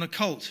 on a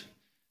colt,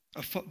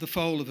 the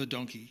foal of a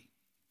donkey."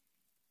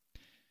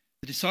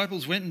 The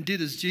disciples went and did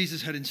as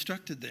Jesus had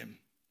instructed them.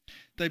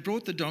 They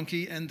brought the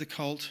donkey and the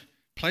colt,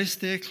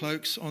 placed their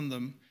cloaks on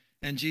them,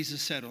 and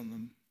Jesus sat on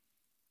them.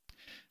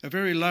 A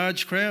very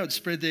large crowd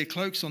spread their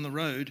cloaks on the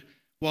road,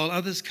 while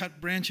others cut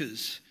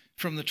branches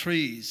from the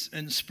trees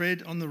and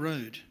spread on the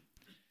road.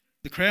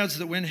 The crowds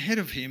that went ahead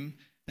of him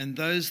and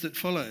those that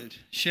followed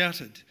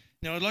shouted.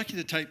 Now I'd like you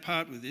to take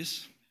part with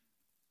this.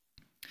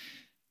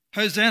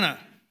 Hosanna,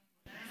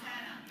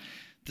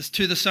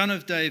 to the Son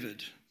of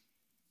David.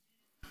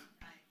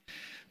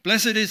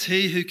 Blessed is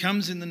he who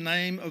comes in the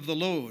name of the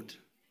Lord.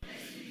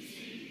 Blessed is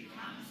he who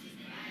comes in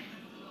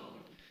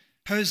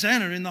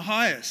Hosanna in the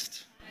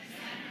highest.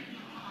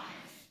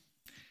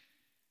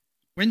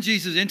 When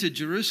Jesus entered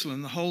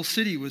Jerusalem, the whole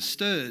city was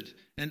stirred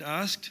and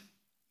asked,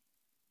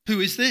 "Who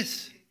is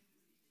this?"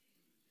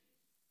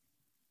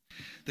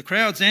 The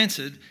crowds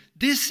answered,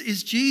 "This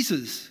is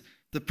Jesus,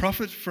 the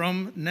prophet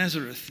from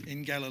Nazareth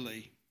in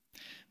Galilee."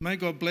 May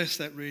God bless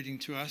that reading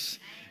to us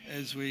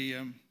as we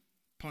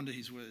ponder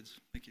his words.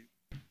 Thank you.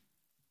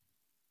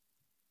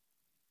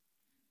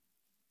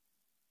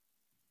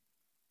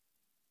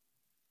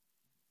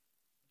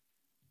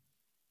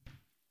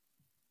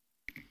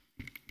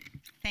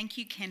 Thank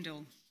you,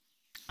 Kendall.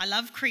 I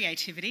love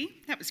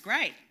creativity. That was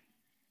great.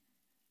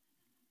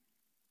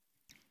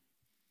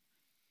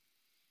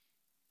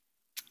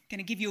 Going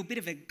to give you a bit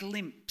of a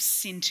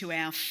glimpse into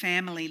our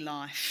family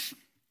life.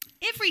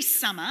 Every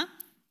summer,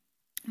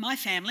 our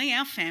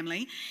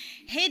family,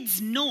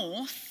 heads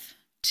north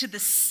to the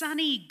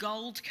sunny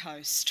Gold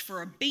Coast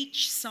for a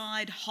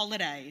beachside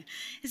holiday.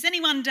 Has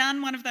anyone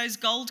done one of those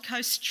Gold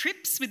Coast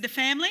trips with the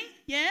family?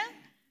 Yeah?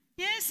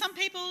 Yeah, some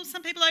people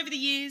over the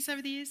years.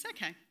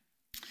 Okay.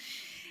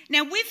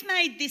 Now, we've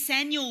made this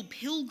annual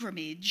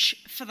pilgrimage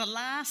for the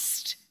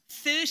last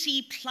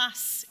 30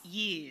 plus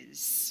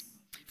years.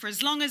 For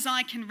as long as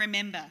I can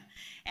remember,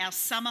 our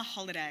summer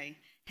holiday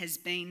has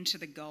been to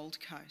the Gold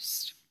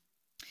Coast.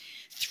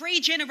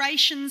 3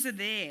 generations are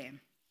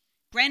there: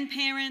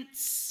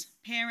 grandparents,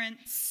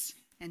 parents,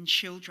 and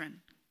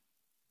children.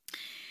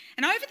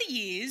 And over the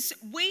years,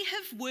 we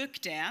have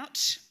worked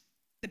out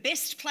the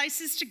best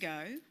places to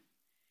go,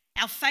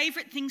 our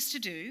favourite things to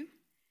do,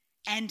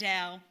 and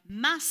our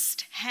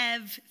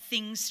must-have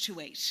things to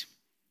eat.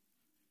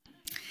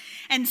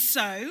 And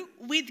so,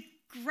 with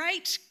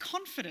great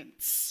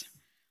confidence,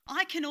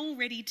 I can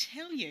already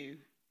tell you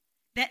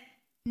that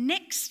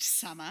next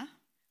summer,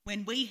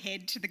 when we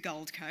head to the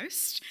Gold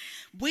Coast,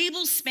 we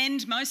will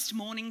spend most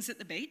mornings at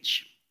the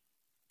beach.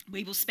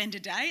 We will spend a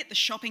day at the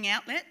shopping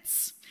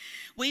outlets.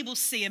 We will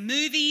see a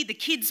movie. The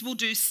kids will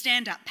do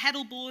stand-up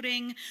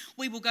paddleboarding.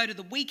 We will go to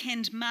the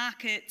weekend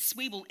markets.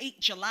 We will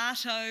eat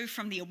gelato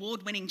from the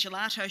award-winning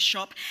gelato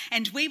shop.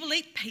 And we will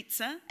eat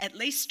pizza at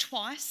least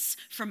twice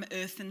from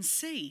Earth and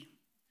Sea.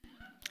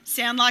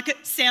 Sound like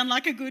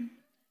a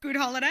good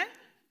holiday?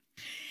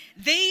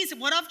 These,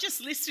 what I've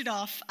just listed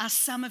off, are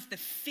some of the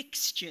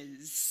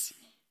fixtures.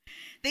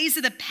 These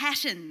are the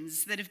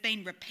patterns that have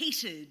been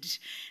repeated.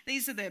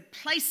 These are the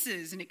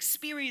places and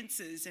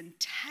experiences and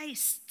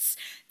tastes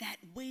that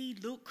we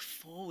look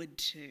forward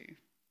to.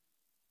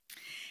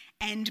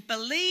 And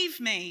believe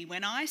me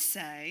when I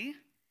say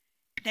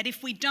that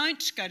if we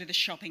don't go to the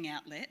shopping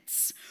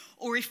outlets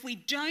or if we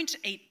don't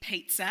eat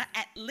pizza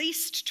at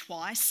least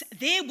twice,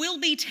 there will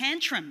be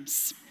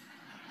tantrums.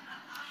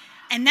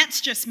 And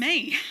that's just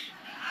me.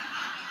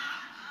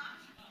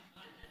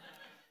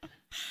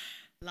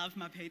 Love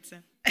my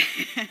pizza.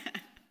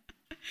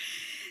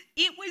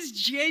 It was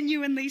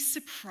genuinely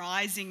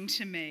surprising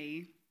to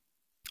me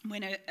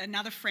when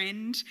another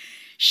friend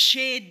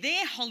shared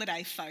their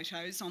holiday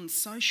photos on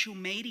social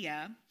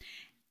media,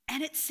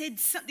 and it said,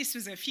 this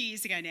was a few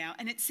years ago now,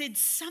 and it said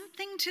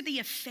something to the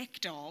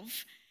effect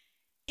of,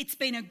 "It's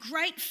been a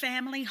great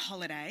family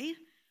holiday.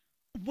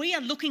 We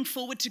are looking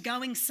forward to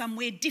going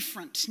somewhere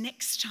different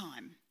next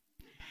time."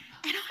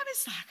 And I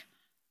was like,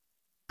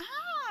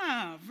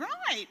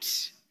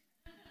 right.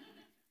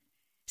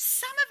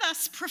 Some of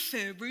us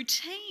prefer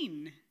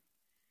routine.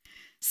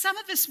 Some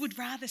of us would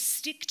rather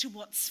stick to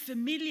what's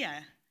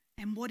familiar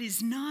and what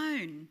is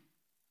known.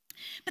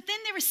 But then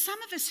there are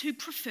some of us who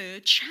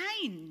prefer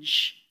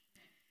change.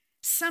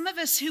 Some of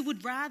us who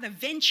would rather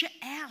venture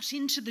out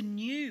into the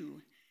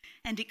new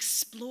and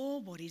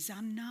explore what is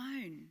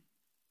unknown.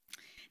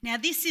 Now,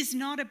 this is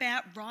not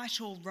about right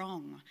or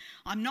wrong.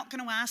 I'm not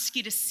going to ask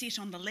you to sit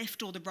on the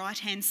left or the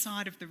right-hand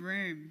side of the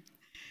room.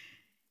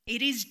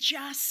 It is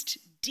just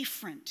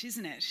different,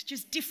 isn't it?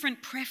 Just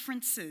different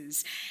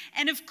preferences.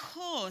 And of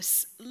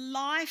course,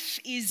 life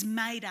is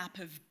made up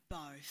of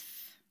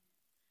both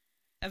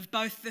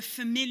the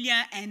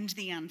familiar and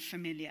the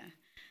unfamiliar.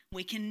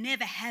 We can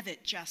never have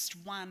it just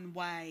one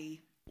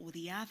way or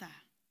the other.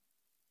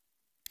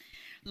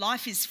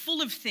 Life is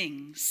full of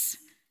things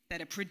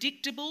that are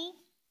predictable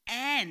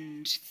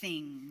and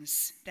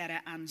things that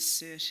are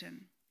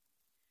uncertain.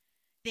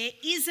 There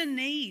is a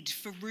need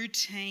for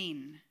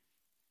routine,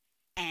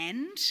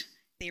 and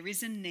there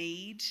is a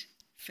need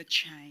for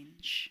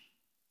change.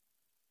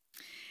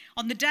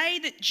 On the day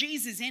that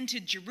Jesus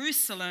entered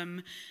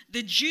Jerusalem,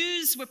 the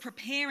Jews were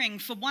preparing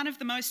for one of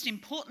the most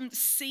important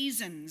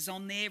seasons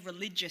on their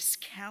religious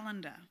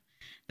calendar,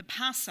 the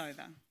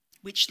Passover,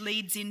 which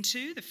leads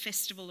into the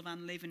Festival of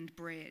Unleavened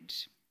Bread.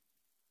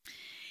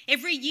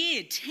 Every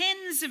year,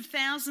 tens of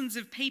thousands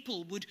of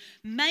people would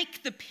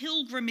make the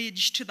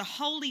pilgrimage to the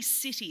holy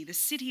city, the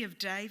city of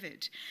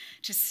David,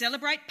 to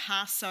celebrate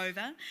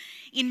Passover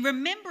in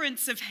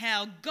remembrance of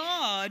how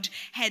God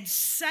had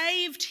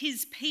saved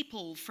his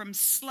people from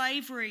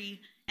slavery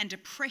and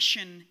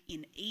oppression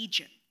in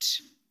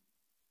Egypt.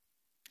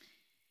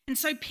 And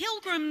so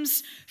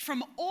pilgrims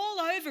from all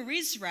over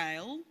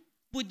Israel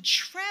would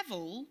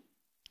travel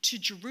to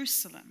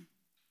Jerusalem.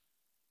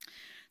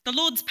 The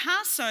Lord's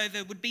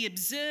Passover would be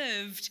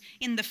observed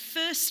in the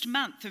first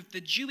month of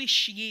the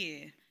Jewish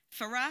year.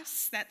 For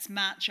us, that's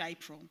March,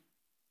 April.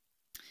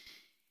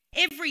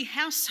 Every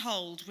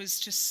household was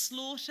to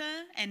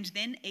slaughter and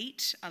then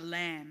eat a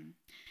lamb,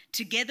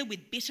 together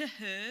with bitter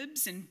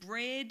herbs and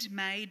bread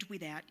made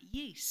without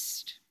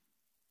yeast.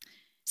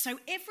 So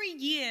every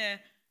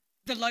year,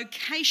 the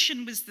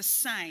location was the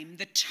same,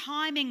 the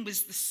timing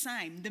was the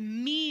same, the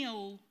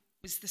meal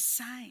was the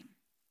same.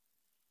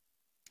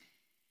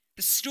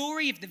 The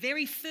story of the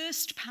very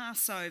first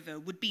Passover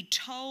would be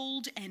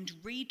told and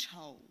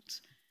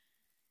retold.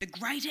 The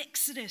great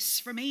exodus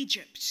from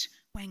Egypt,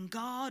 when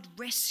God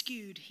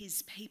rescued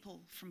his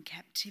people from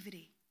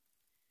captivity.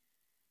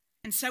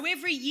 And so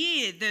every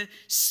year the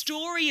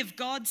story of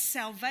God's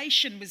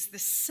salvation was the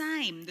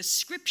same. The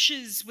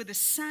scriptures were the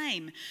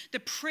same. The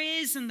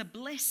prayers and the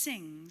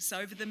blessings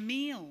over the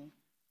meal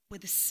were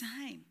the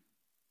same.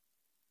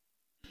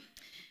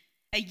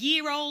 A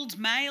year-old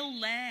male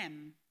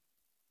lamb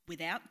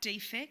without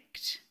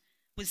defect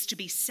was to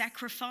be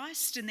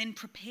sacrificed and then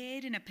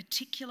prepared in a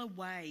particular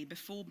way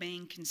before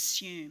being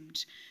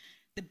consumed.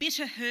 The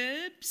bitter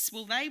herbs,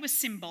 well, they were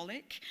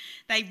symbolic.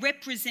 They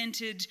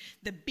represented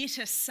the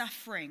bitter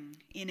suffering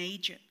in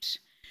Egypt.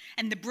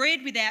 And the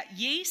bread without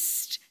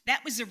yeast,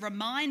 that was a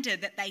reminder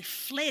that they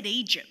fled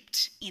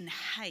Egypt in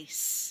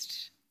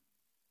haste.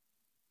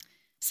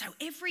 So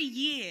every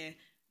year,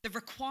 the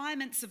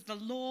requirements of the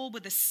law were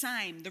the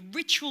same. The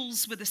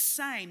rituals were the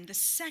same. The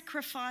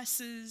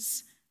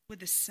sacrifices were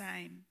the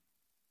same.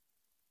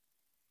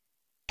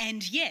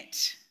 And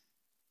yet,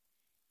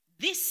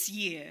 this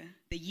year,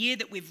 the year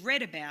that we've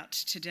read about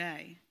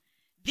today,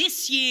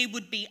 this year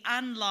would be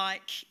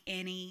unlike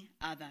any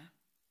other.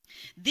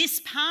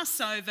 This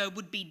Passover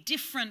would be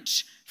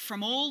different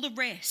from all the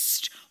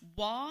rest.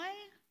 Why?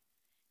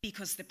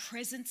 Because the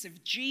presence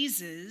of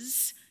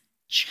Jesus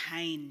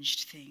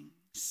changed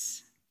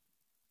things.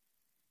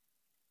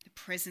 The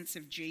presence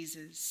of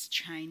Jesus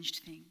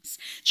changed things.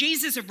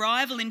 Jesus'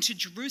 arrival into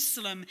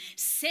Jerusalem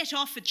set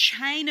off a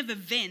chain of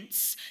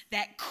events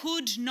that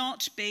could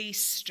not be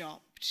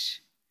stopped.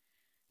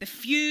 The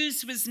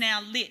fuse was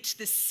now lit.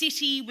 The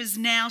city was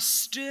now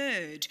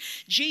stirred.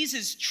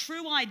 Jesus'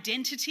 true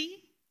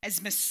identity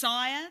as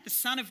Messiah, the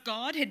Son of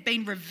God, had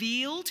been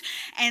revealed,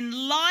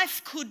 and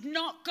life could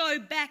not go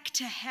back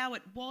to how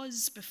it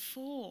was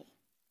before.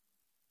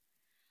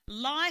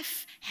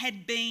 Life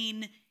had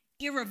been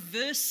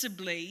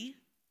irreversibly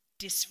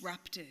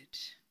disrupted.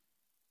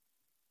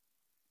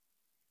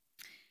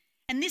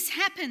 And this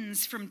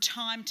happens from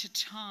time to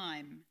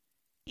time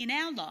in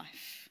our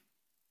life.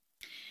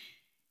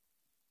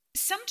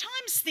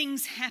 Sometimes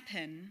things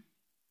happen,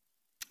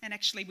 and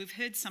actually we've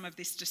heard some of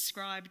this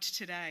described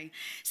today.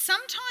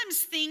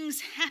 Sometimes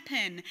things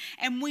happen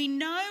and we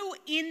know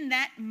in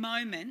that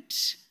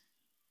moment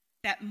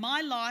that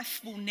my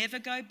life will never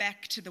go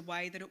back to the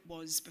way that it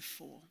was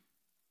before.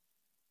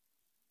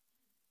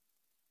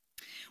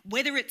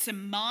 Whether it's a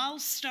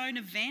milestone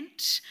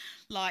event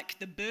like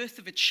the birth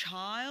of a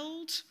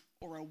child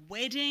or a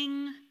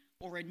wedding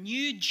or a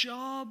new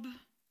job,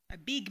 a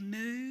big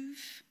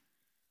move,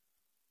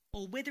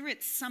 or whether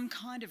it's some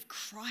kind of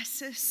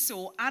crisis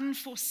or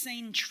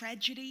unforeseen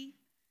tragedy,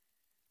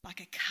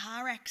 like a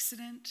car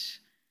accident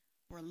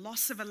or a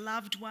loss of a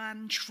loved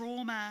one,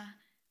 trauma,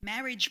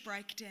 marriage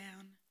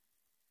breakdown,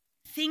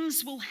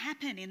 things will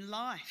happen in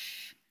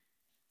life.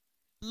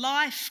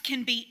 Life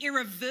can be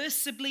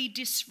irreversibly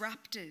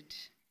disrupted,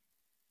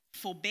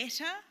 for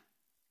better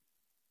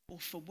or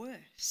for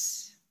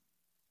worse.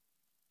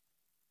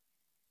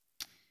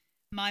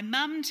 My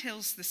mum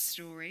tells the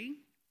story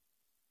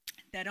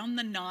that on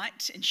the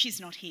night, and she's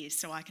not here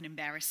so I can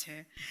embarrass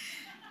her.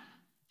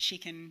 She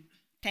can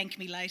thank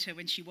me later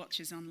when she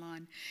watches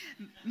online.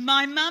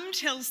 My mum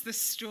tells the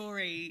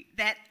story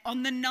that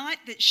on the night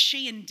that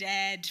she and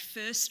Dad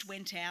first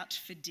went out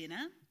for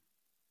dinner,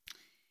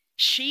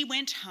 she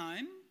went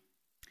home,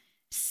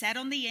 sat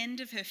on the end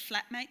of her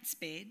flatmate's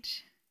bed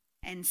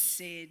and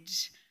said,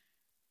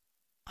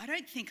 "I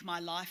don't think my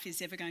life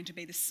is ever going to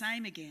be the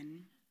same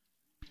again.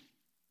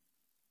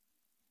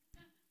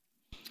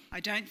 I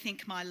don't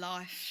think my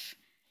life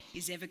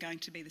is ever going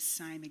to be the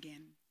same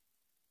again."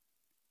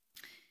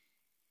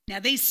 Now,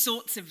 these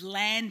sorts of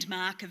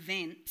landmark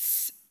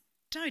events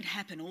don't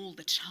happen all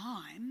the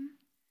time.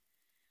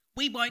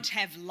 We won't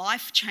have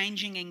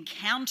life-changing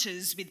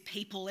encounters with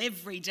people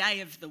every day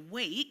of the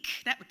week.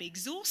 That would be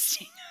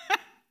exhausting.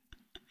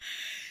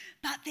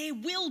 But there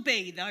will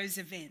be those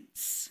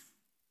events,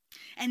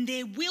 and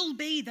there will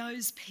be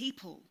those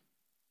people,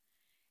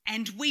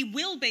 and we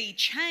will be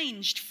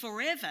changed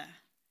forever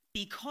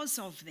because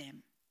of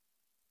them.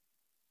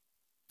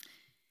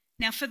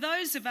 Now, for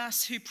those of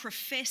us who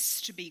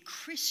profess to be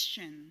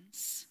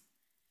Christians,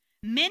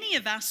 many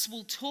of us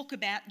will talk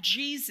about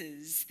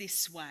Jesus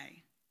this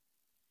way.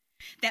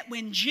 That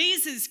when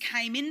Jesus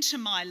came into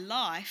my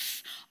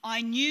life,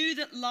 I knew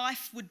that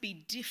life would be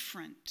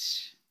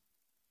different,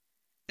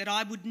 that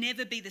I would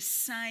never be the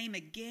same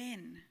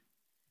again.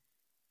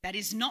 That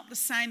is not the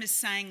same as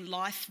saying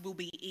life will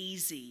be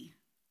easy.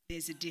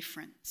 There's a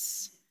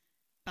difference.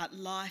 But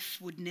life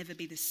would never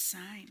be the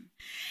same.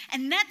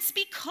 And that's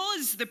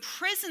because the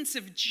presence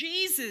of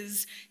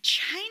Jesus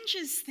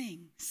changes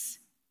things.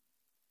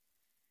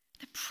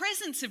 The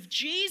presence of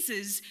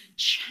Jesus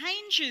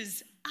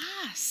changes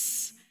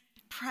us.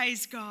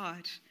 Praise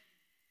God.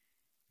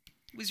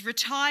 It was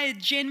retired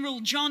General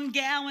John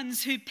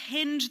Gowans who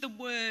penned the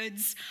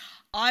words,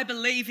 "I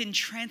believe in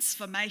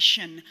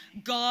transformation.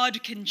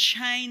 God can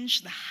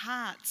change the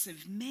hearts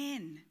of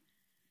men."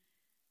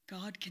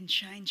 God can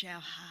change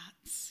our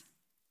hearts.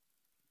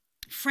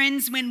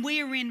 Friends, when we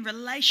are in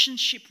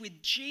relationship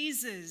with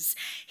Jesus,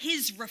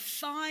 his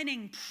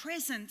refining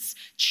presence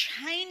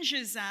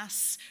changes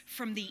us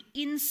from the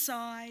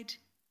inside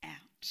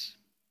out.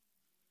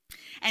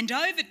 And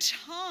over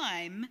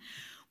time,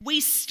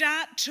 we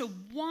start to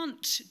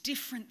want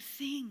different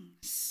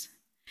things.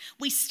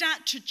 We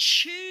start to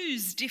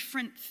choose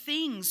different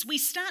things. We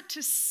start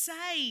to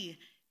say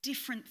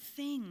different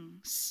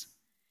things.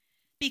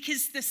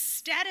 Because the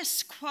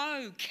status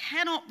quo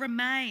cannot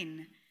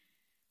remain.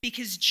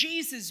 Because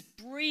Jesus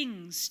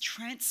brings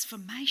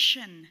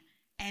transformation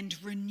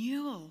and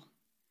renewal.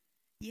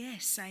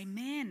 Yes,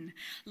 amen.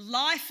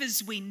 Life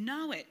as we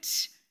know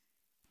it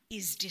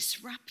is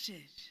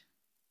disrupted.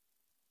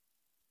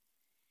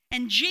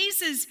 And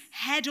Jesus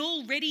had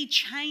already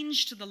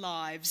changed the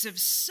lives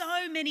of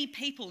so many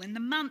people in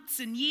the months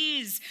and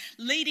years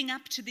leading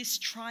up to this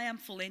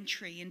triumphal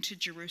entry into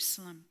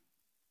Jerusalem.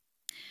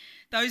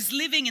 Those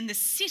living in the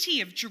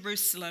city of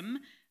Jerusalem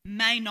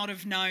may not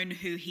have known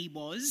who he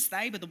was.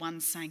 They were the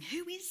ones saying,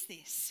 "Who is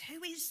this?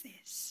 Who is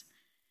this?"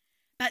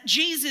 But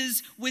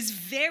Jesus was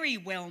very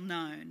well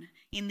known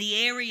in the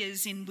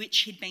areas in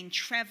which he'd been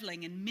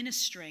travelling and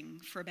ministering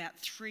for about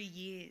 3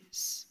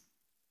 years.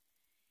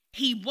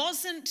 He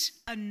wasn't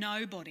a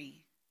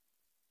nobody.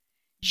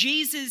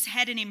 Jesus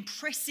had an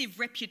impressive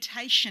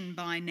reputation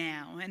by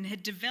now and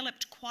had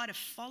developed quite a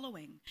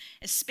following,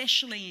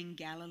 especially in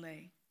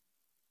Galilee.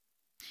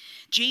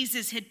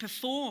 Jesus had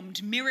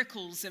performed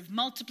miracles of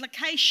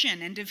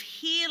multiplication and of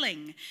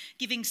healing,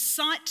 giving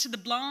sight to the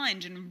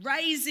blind and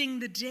raising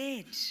the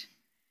dead.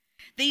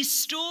 These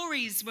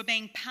stories were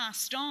being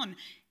passed on.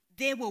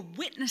 There were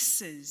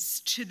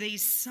witnesses to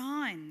these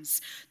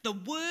signs. The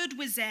word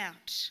was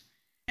out,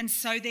 and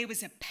so there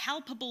was a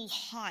palpable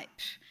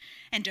hype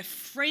and a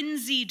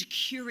frenzied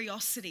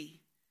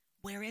curiosity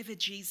wherever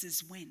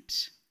Jesus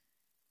went.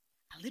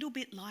 A little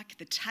bit like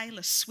the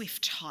Taylor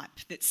Swift hype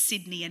that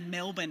Sydney and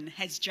Melbourne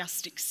has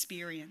just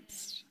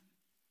experienced.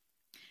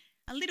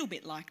 A little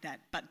bit like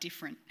that, but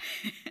different.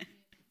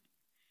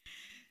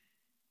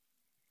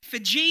 For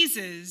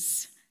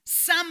Jesus,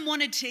 some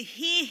wanted to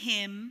hear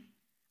him,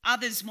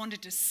 others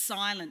wanted to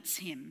silence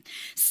him.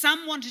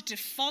 Some wanted to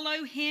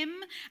follow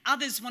him,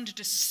 others wanted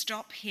to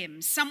stop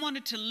him. Some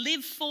wanted to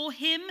live for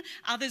him,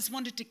 others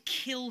wanted to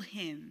kill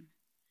him.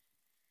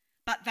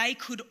 But they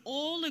could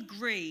all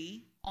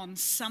agree on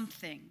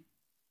something.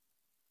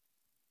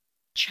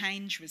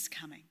 Change was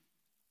coming.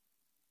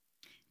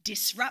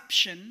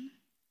 Disruption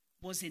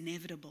was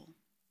inevitable.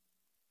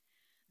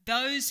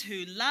 Those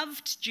who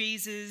loved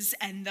Jesus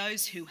and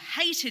those who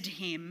hated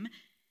him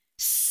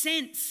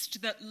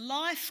sensed that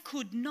life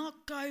could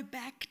not go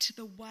back to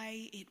the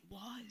way it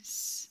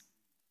was.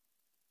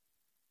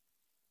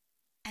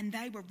 And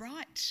they were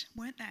right,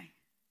 weren't they?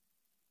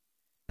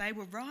 They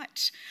were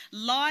right.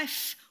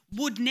 Life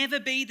would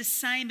never be the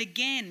same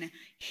again.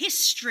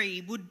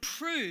 History would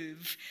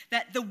prove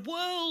that the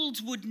world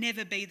would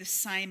never be the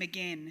same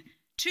again.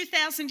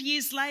 2,000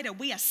 years later,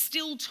 we are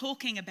still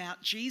talking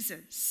about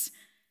Jesus,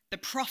 the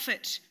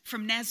prophet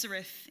from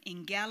Nazareth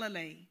in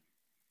Galilee.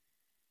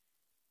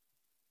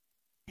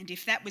 And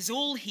if that was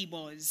all he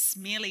was,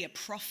 merely a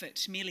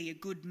prophet, merely a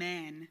good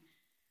man,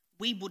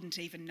 we wouldn't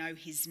even know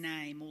his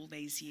name all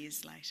these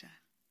years later.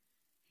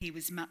 He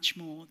was much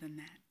more than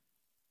that.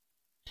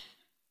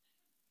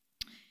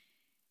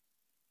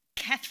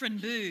 Catherine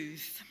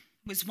Booth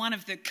was one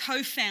of the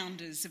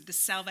co-founders of the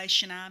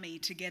Salvation Army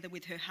together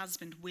with her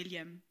husband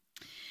William.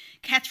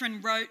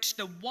 Catherine wrote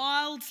the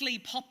wildly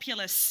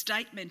popular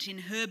statement in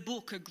her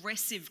book,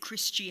 Aggressive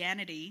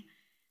Christianity,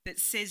 that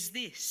says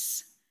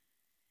this: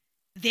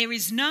 "There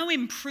is no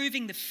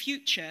improving the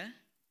future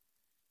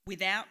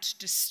without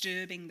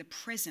disturbing the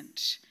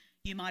present."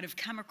 You might have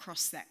come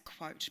across that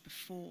quote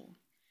before.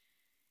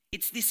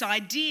 It's this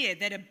idea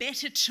that a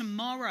better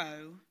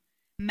tomorrow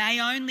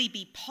may only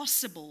be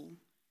possible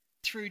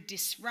through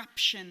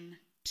disruption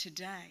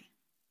today.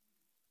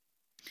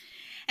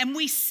 And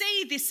we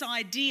see this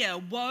idea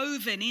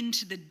woven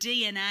into the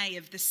DNA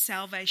of the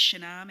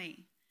Salvation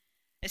Army,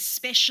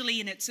 especially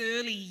in its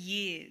early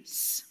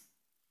years.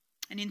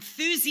 An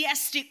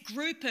enthusiastic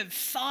group of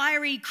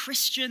fiery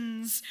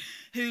Christians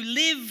who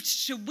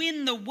lived to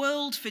win the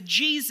world for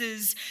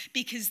Jesus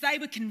because they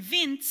were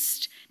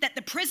convinced that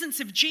the presence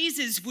of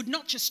Jesus would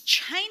not just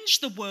change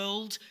the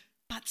world,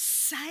 but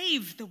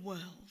save the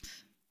world.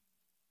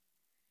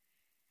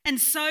 And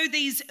so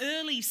these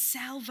early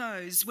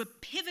salvos were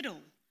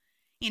pivotal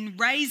in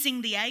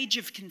raising the age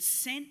of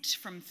consent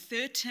from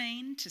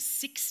 13 to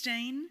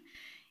 16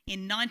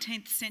 in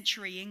 19th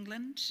century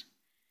England.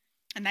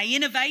 And they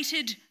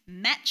innovated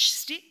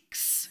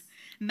matchsticks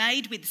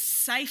made with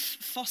safe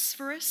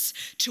phosphorus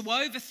to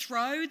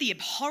overthrow the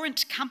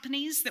abhorrent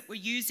companies that were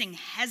using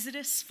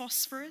hazardous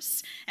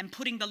phosphorus and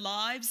putting the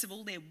lives of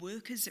all their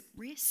workers at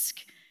risk.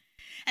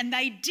 And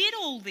they did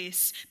all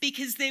this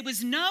because there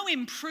was no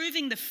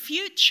improving the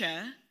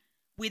future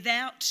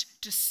without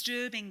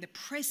disturbing the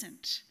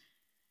present.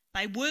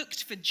 They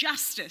worked for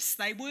justice,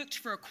 they worked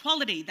for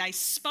equality, they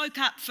spoke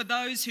up for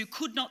those who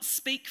could not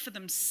speak for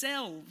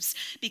themselves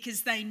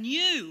because they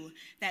knew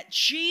that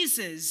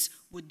Jesus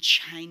would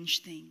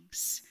change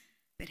things,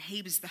 that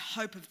he was the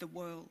hope of the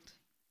world.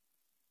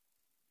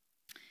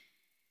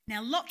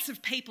 Now, lots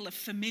of people are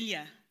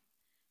familiar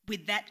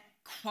with that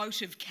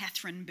quote of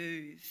Catherine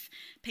Booth.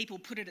 People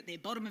put it at the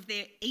bottom of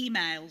their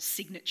email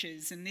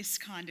signatures and this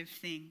kind of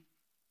thing.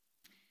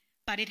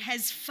 But it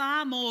has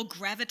far more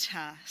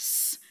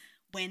gravitas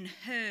when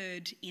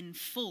heard in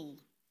full.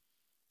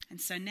 And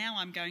so now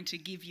I'm going to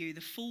give you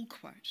the full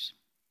quote.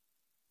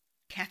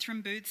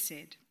 Catherine Booth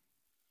said,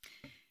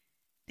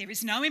 "There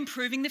is no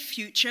improving the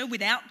future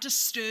without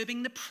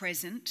disturbing the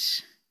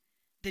present.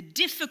 The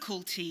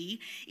difficulty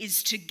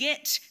is to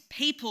get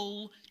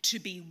people to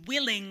be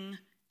willing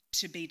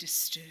to be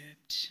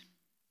disturbed."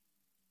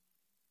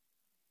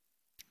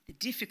 The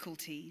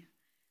difficulty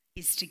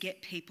is to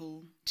get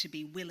people to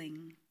be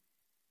willing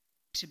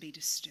to be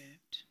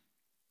disturbed.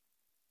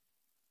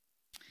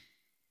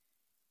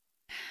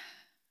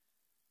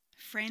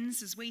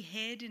 Friends, as we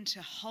head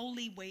into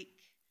Holy Week,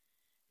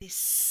 this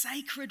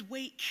sacred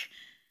week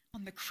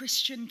on the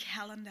Christian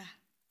calendar,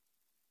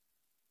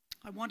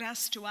 I want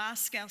us to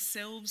ask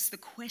ourselves the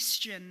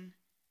question,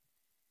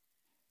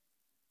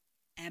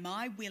 am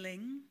I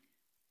willing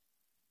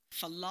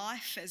for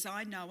life as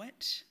I know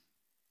it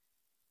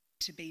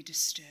to be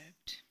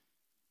disturbed?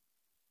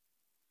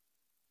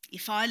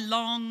 If I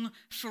long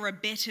for a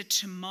better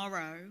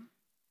tomorrow,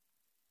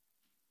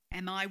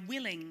 am I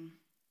willing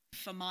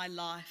for my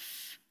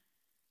life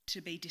to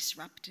be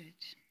disrupted?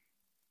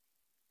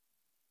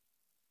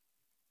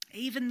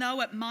 Even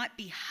though it might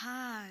be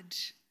hard,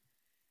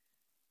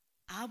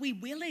 are we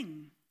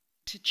willing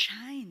to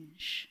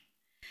change?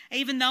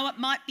 Even though it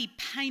might be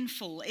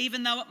painful,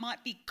 even though it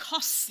might be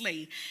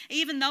costly,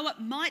 even though it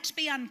might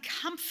be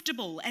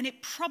uncomfortable, and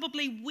it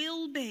probably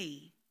will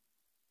be,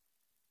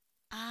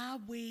 are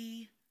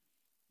we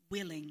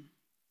willing?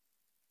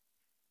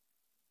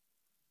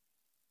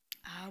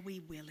 Are we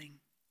willing?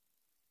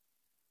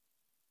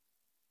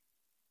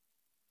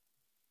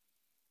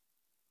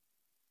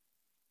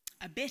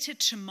 A better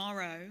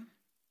tomorrow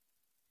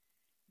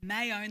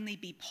may only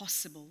be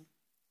possible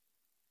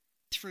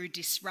through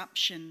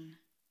disruption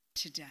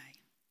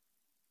today.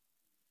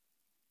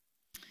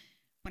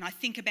 When I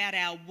think about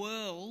our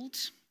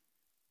world,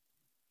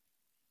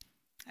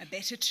 a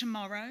better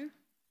tomorrow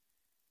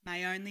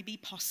may only be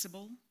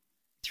possible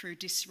through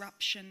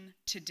disruption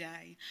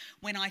today.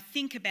 When I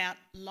think about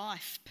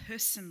life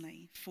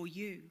personally for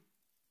you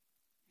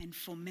and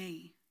for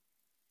me,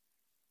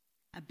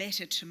 a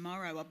better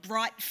tomorrow, a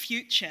bright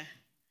future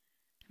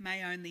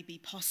may only be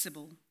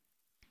possible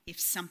if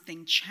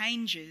something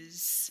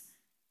changes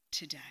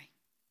today.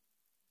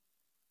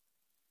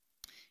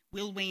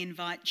 Will we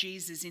invite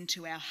Jesus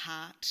into our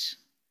heart,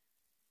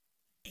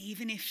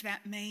 even if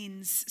that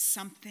means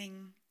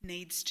something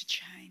needs to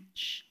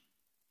change?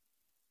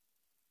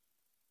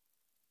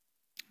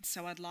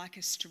 So I'd like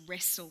us to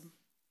wrestle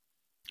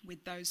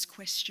with those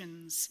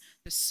questions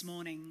this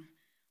morning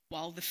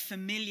while the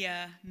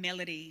familiar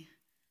melody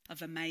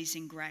of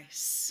Amazing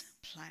Grace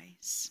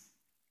plays.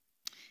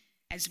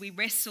 As we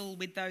wrestle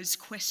with those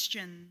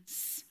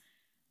questions,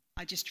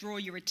 I just draw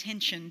your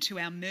attention to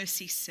our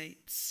mercy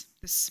seats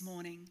this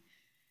morning.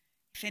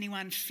 If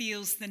anyone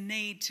feels the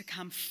need to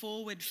come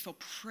forward for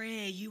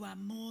prayer, you are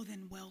more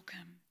than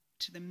welcome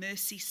to the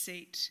mercy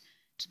seat,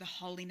 to the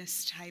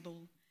holiness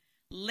table.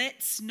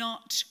 Let's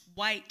not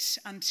wait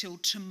until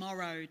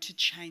tomorrow to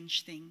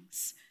change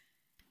things,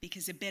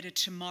 because a better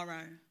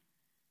tomorrow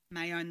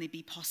may only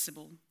be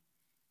possible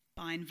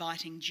by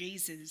inviting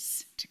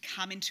Jesus to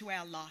come into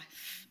our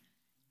life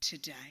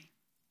today.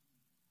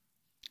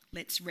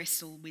 Let's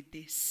wrestle with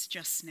this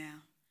just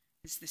now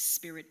as the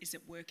Spirit is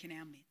at work in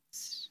our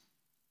midst.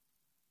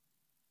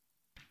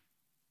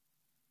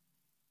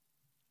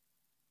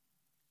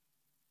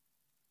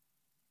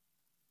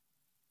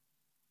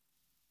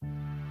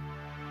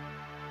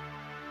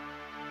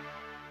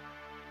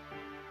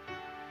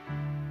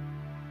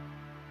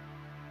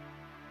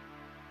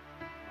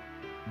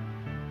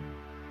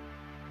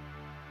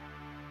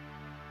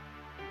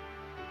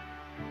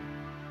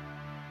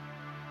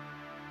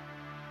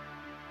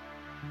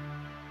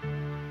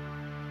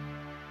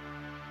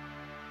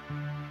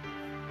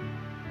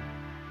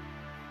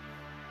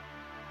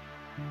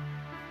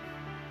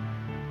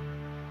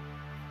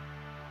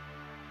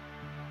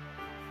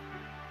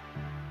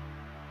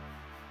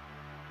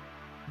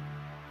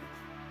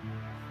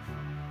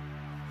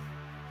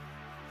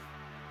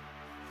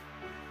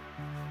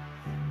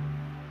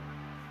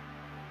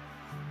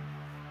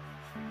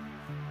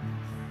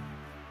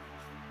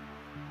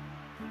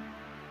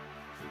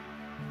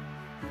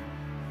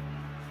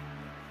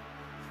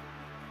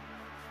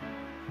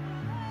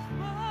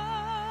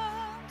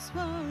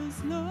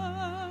 was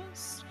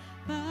lost,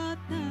 but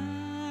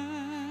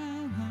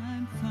now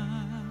I'm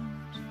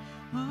found.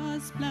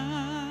 Was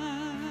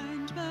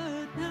blind,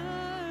 but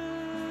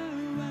now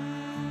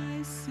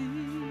I see.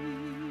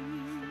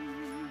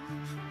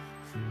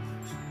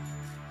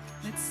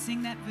 Let's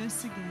sing that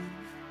verse again.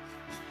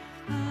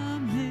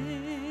 Amazing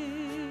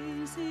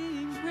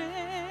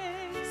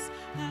grace,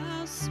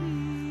 how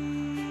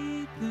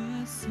sweet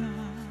the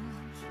sound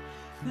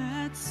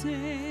that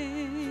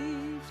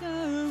saved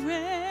a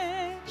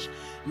wretch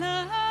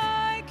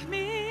like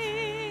me.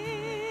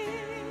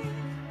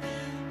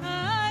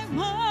 I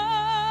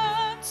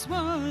once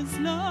was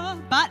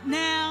lost, but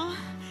now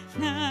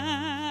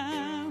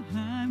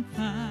I'm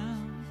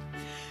found.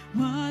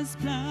 Was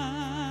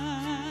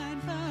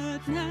blind,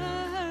 but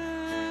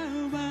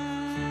now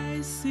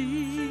I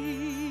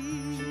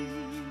see.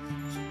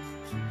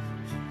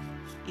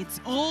 It's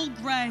all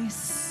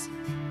grace.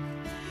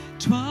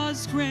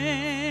 'Twas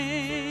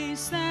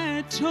grace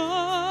that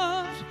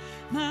taught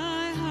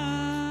my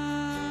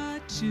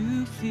heart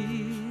to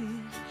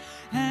fear,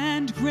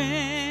 and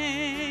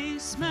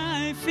grace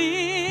my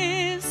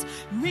fears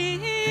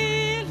relieved.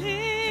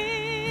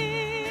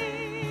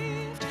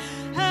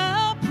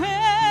 How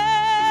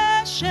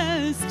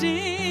precious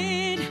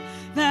did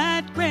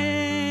that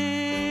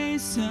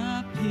grace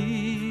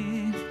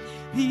appear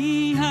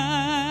the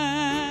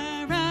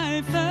hour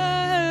I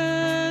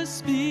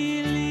first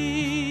believed.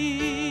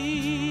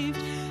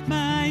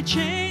 My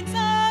chains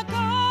are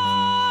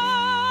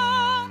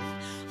gone,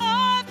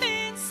 I've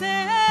been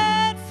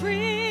set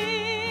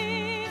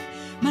free.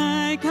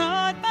 My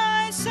God,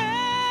 my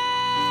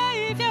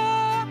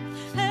Savior,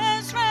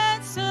 has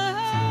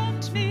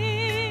ransomed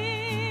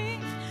me.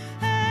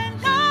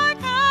 And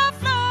like a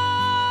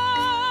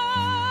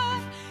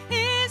flood,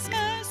 His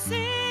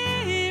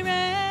mercy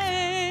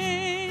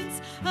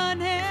reigns,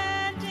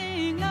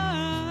 unending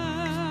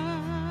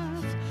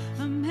love,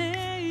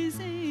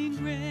 amazing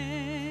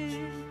grace.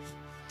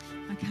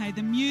 Okay,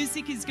 the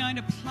music is going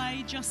to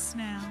play just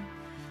now.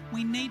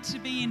 We need to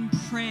be in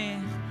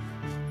prayer.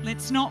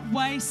 Let's not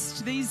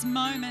waste these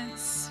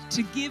moments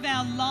to give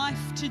our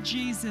life to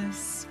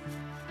Jesus.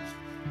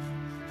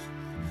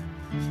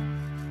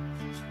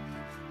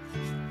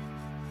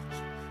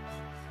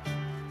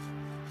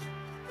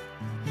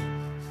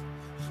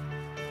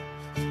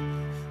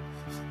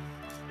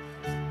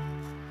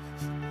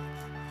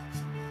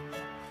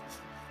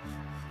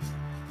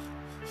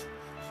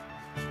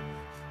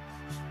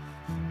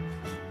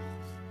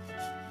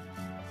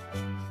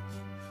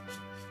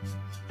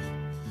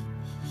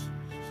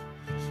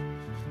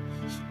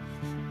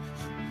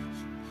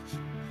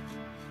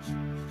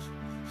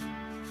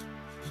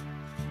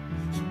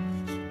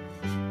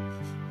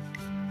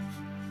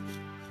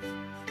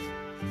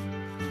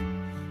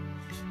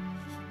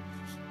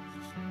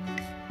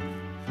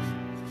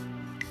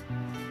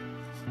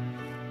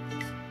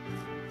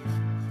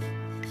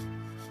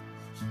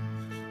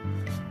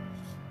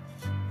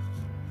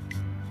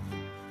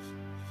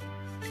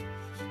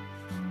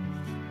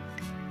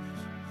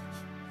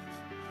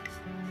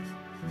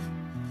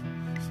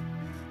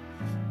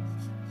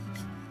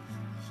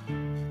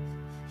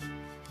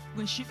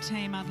 Worship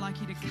team, I'd like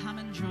you to come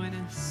and join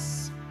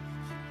us.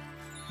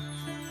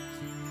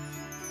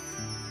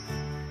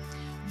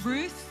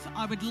 Ruth,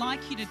 I would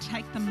like you to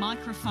take the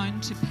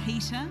microphone to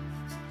Peter.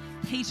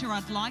 Peter,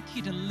 I'd like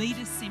you to lead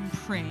us in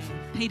prayer.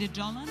 Peter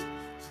Dolan,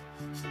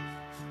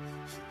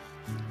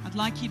 I'd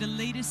like you to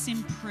lead us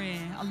in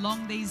prayer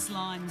along these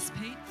lines,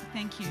 Pete.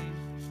 Thank you.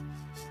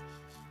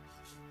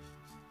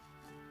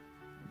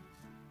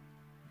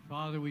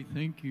 Father, we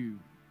thank you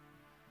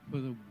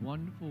for the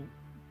wonderful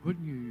good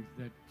news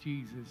that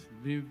Jesus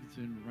lives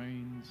and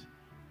reigns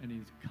and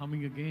is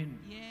coming again.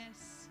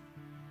 Yes.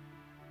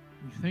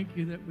 We thank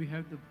you that we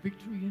have the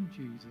victory in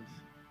Jesus.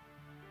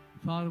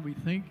 Father, we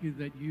thank you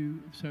that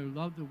you so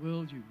loved the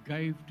world, you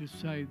gave to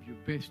save your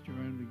best, your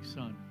only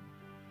Son.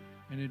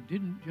 And it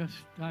didn't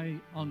just stay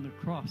on the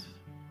cross.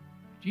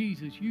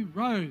 Jesus, you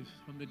rose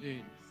from the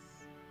dead,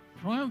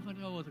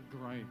 triumphant over the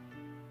grave,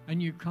 and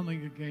you're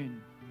coming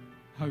again.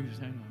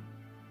 Hosanna.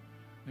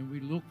 And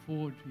we look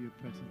forward to your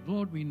presence.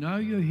 Lord, we know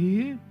you're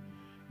here.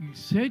 You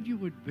said you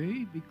would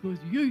be, because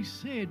you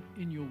said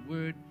in your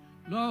word,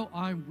 lo,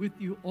 I'm with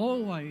you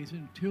always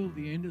until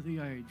the end of the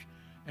age.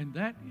 And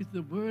that is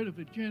the word of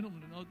a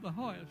gentleman of the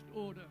highest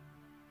order.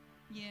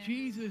 Yes.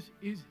 Jesus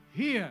is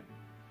here.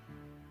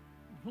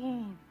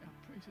 Lord, our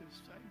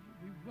precious Savior,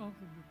 we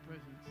welcome your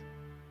presence.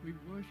 We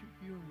worship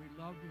you and we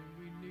love you and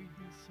we need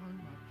you so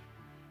much.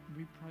 And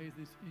we pray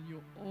this in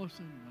your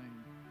awesome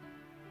name.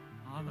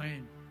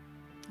 Amen.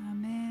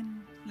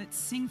 Amen. Let's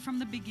sing from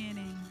the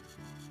beginning.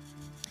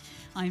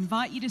 I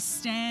invite you to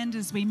stand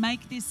as we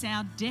make this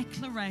our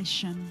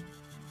declaration.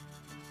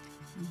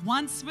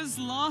 Once was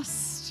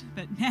lost,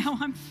 but now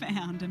I'm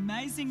found.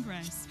 Amazing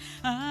grace.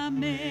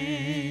 Amazing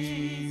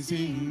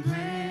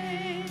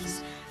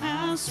grace.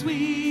 How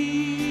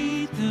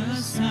sweet the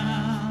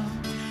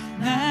sound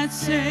that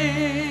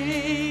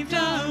saved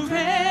a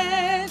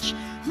wretch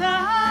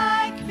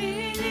like me.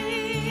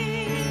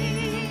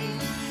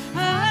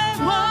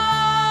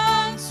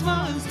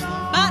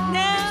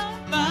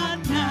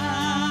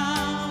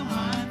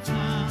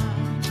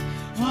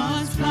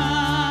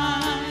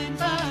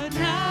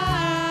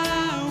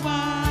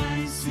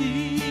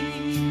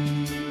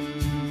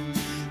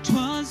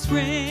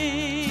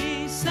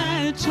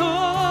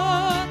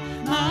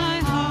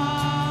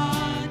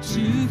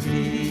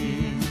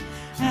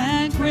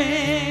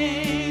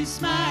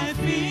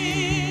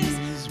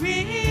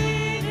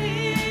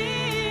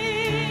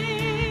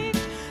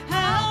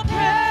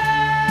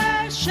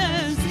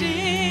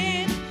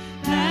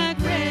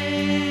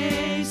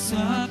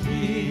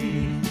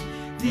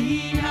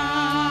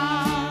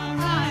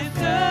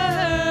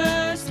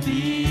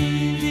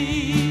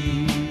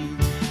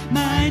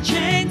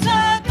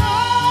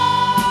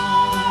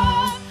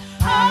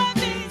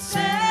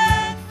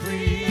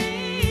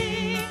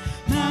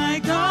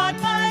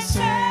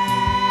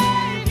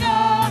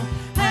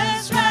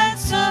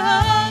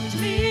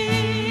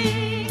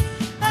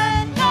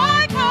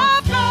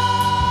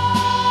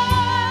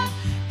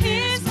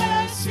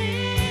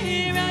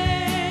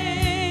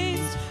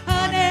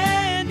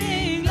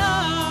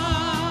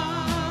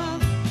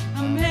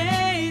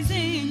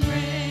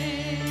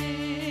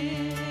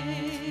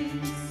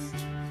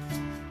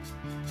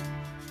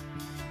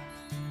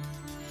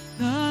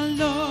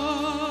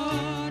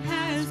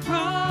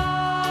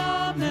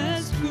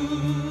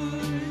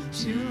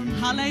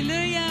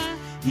 Hallelujah.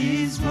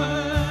 His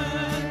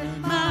word,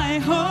 my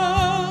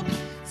hope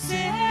secures.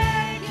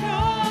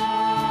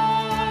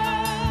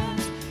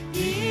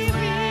 He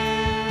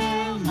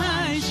will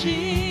my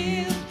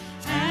shield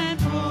and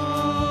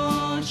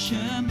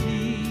portion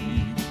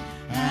be,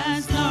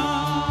 as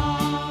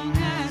long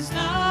as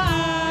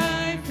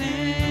life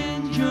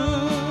endures.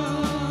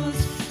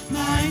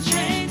 My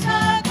chains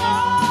are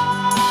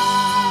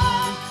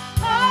gone,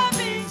 I've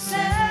been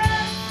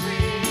set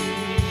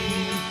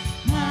free.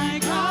 My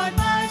God,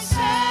 my Savior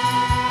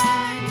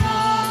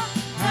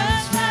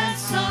has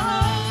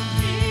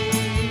ransomed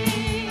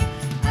me,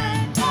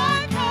 and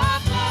like a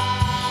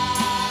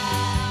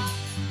flood,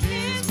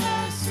 His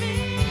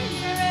mercy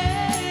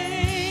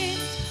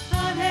reigns.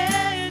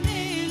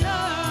 Unending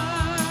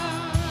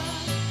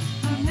love,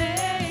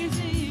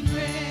 amazing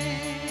grace.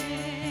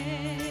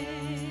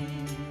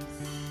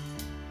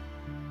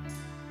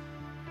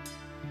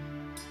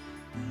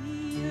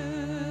 The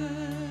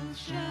earth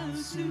shall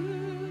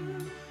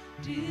soon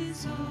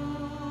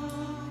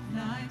dissolve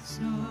like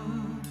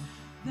snow.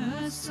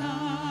 The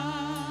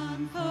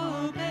sun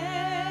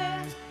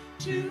forbear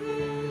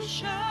to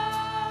shine,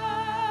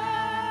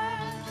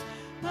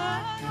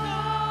 but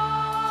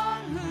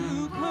God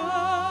who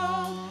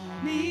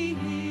called me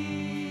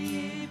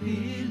here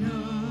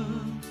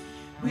below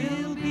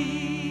will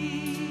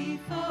be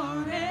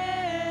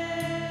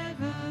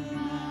forever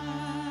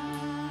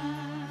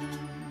mine.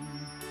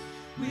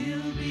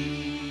 Will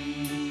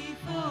be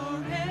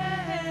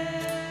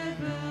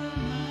forever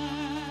mine.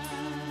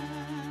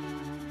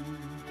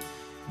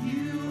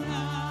 You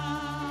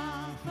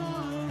are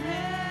forever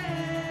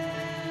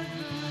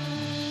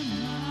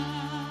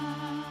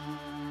mine.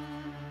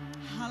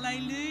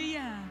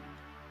 Hallelujah.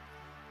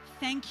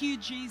 Thank you,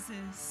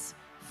 Jesus,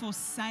 for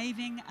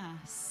saving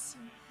us.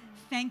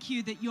 Thank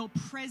you that your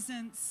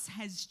presence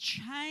has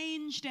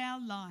changed our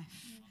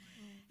life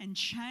and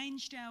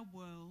changed our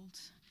world,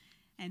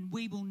 and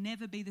we will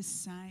never be the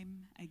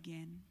same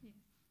again.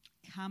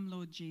 Come,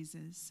 Lord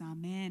Jesus.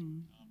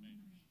 Amen.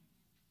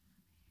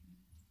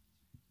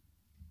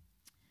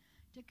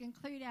 To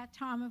conclude our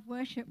time of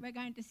worship, we're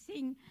going to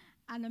sing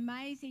an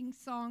amazing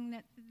song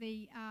that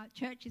the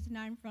church has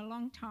known for a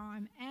long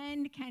time.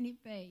 And can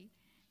it be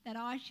that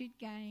I should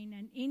gain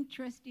an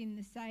interest in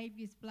the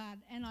Saviour's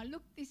blood? And I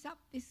looked this up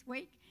this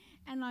week,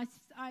 and I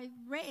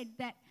read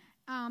that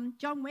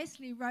John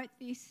Wesley wrote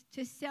this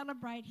to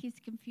celebrate his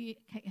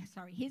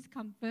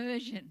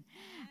conversion.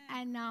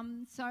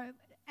 And so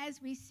as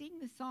we sing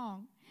the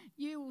song,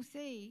 you will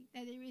see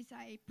that there is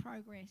a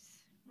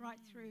progress right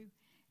through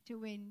to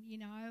when, you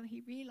know,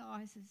 he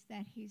realises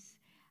that his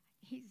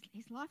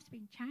life's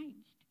been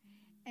changed.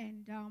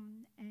 And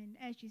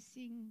as you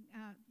sing,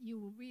 you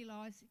will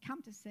realise,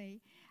 come to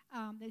see,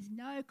 there's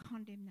no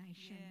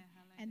condemnation,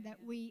 and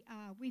that we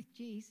are with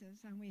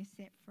Jesus and we're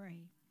set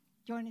free.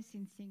 Join us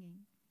in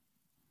singing.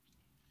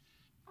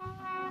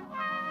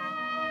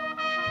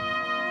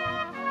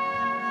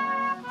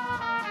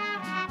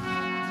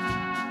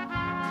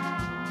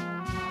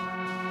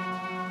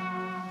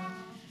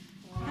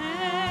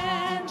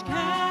 And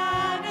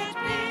can it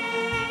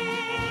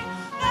be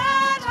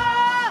that I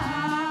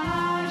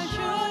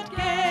should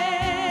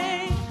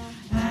gain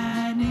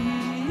an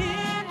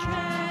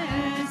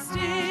interest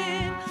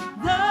in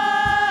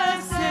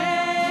the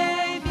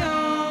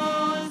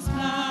Saviour's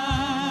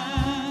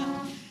blood?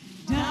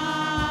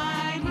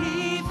 Died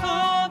He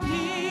for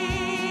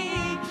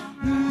me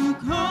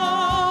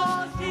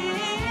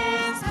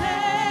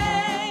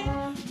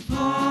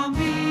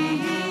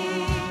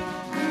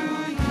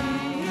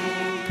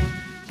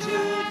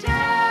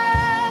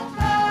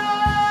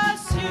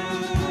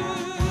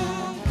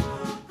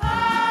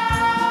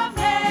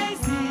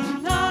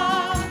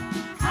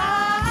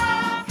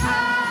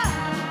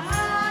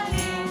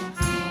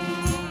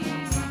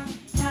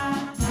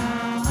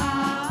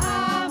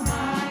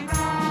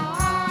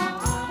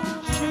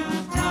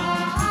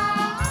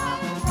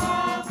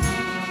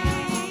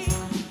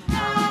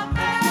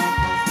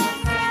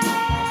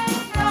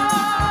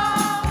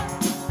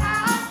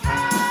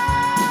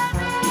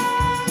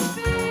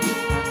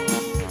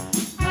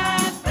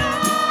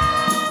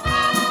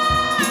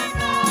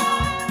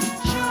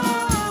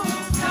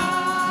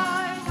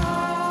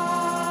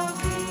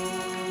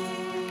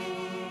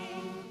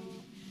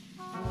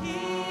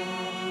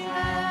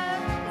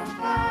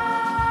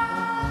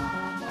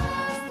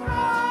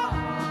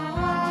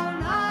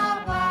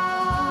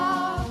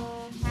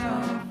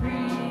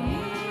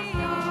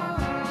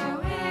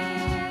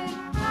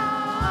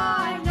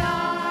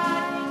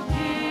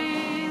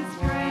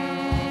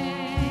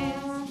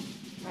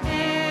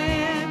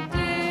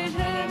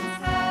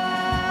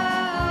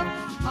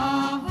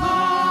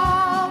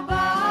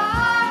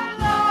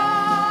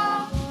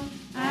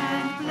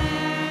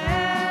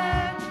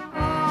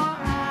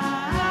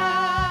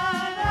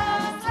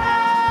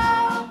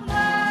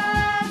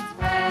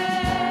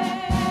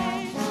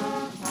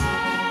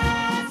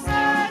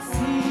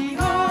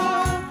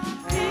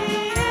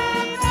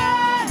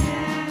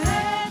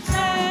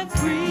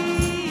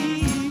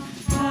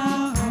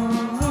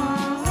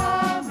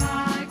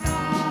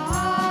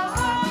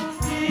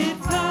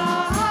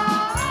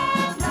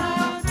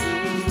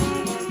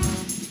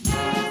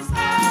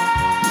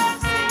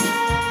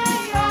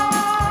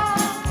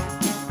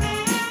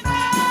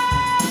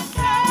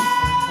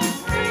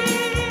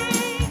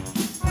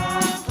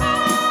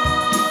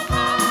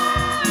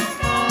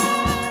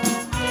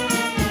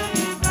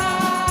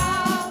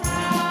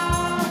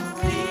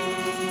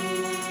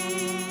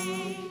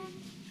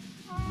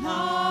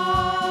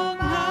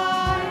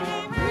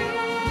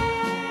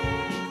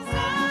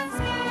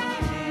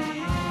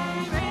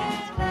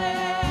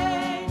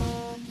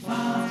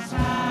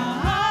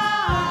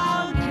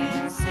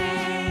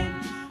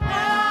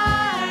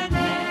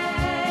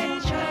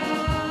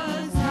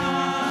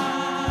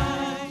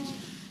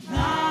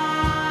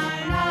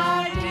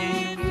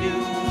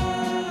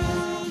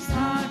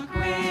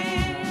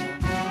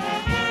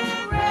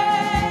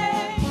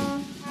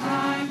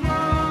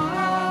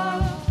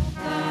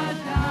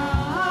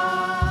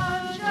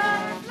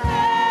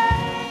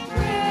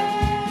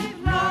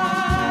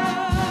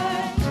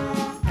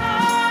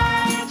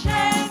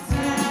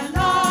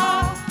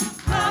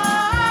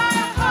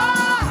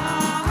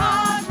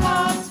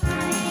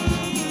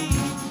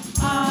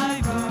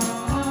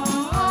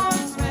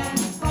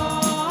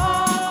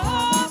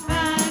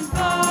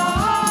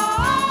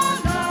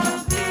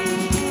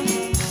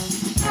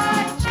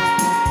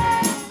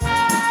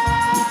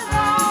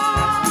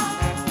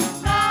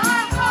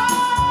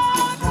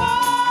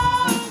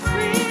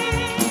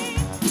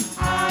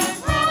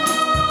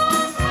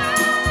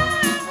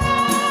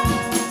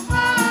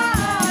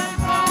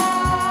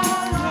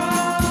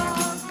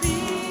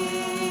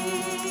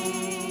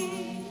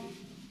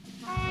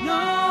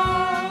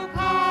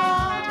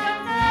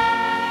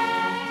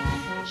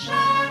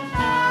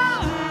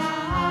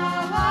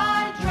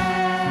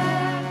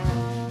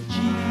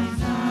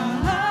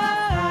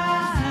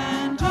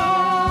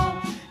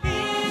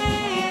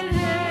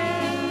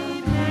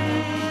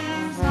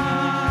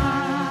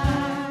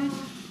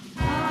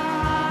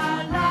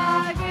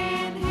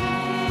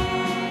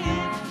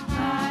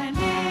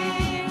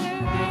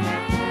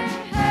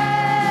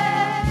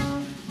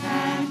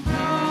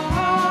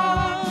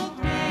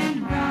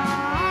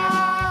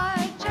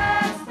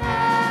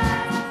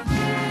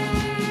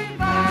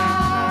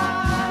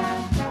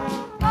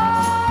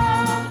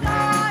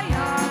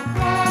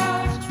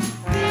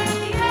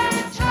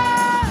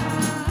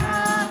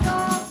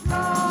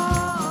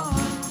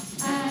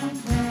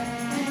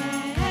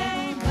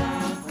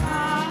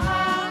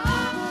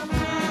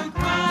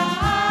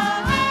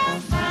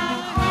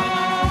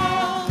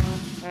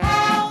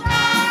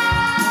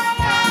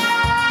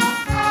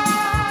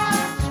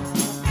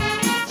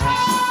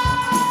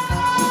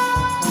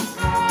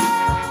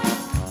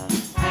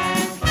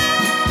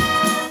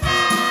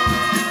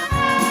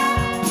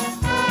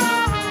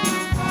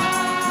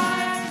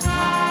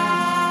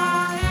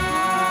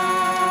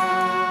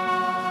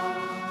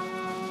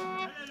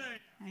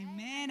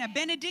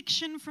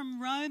benediction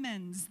from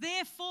Romans.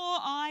 Therefore,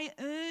 I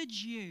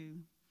urge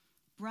you,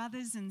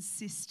 brothers and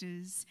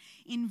sisters,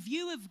 in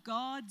view of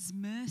God's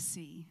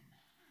mercy,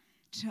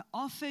 to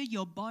offer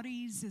your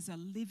bodies as a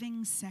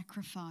living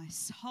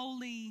sacrifice,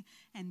 holy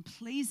and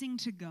pleasing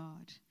to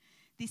God.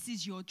 This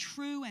is your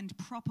true and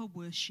proper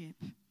worship.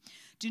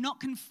 Do not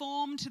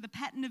conform to the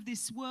pattern of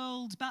this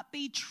world, but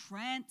be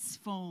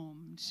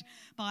transformed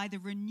by the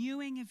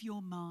renewing of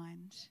your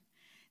mind.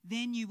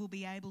 Then you will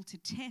be able to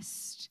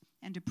test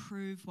and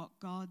approve what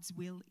God's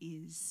will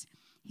is,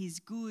 his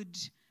good,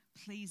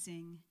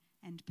 pleasing,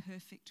 and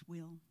perfect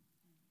will.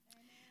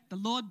 The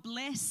Lord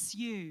bless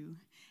you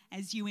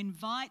as you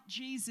invite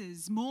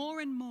Jesus more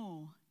and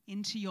more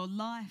into your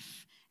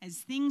life as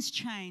things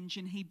change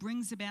and he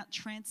brings about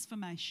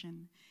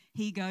transformation.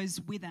 He goes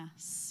with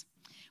us.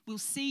 We'll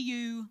see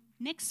you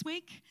next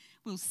week.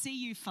 We'll see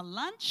you for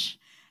lunch,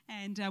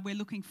 and we're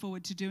looking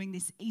forward to doing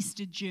this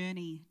Easter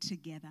journey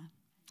together.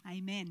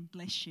 Amen.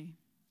 Bless you.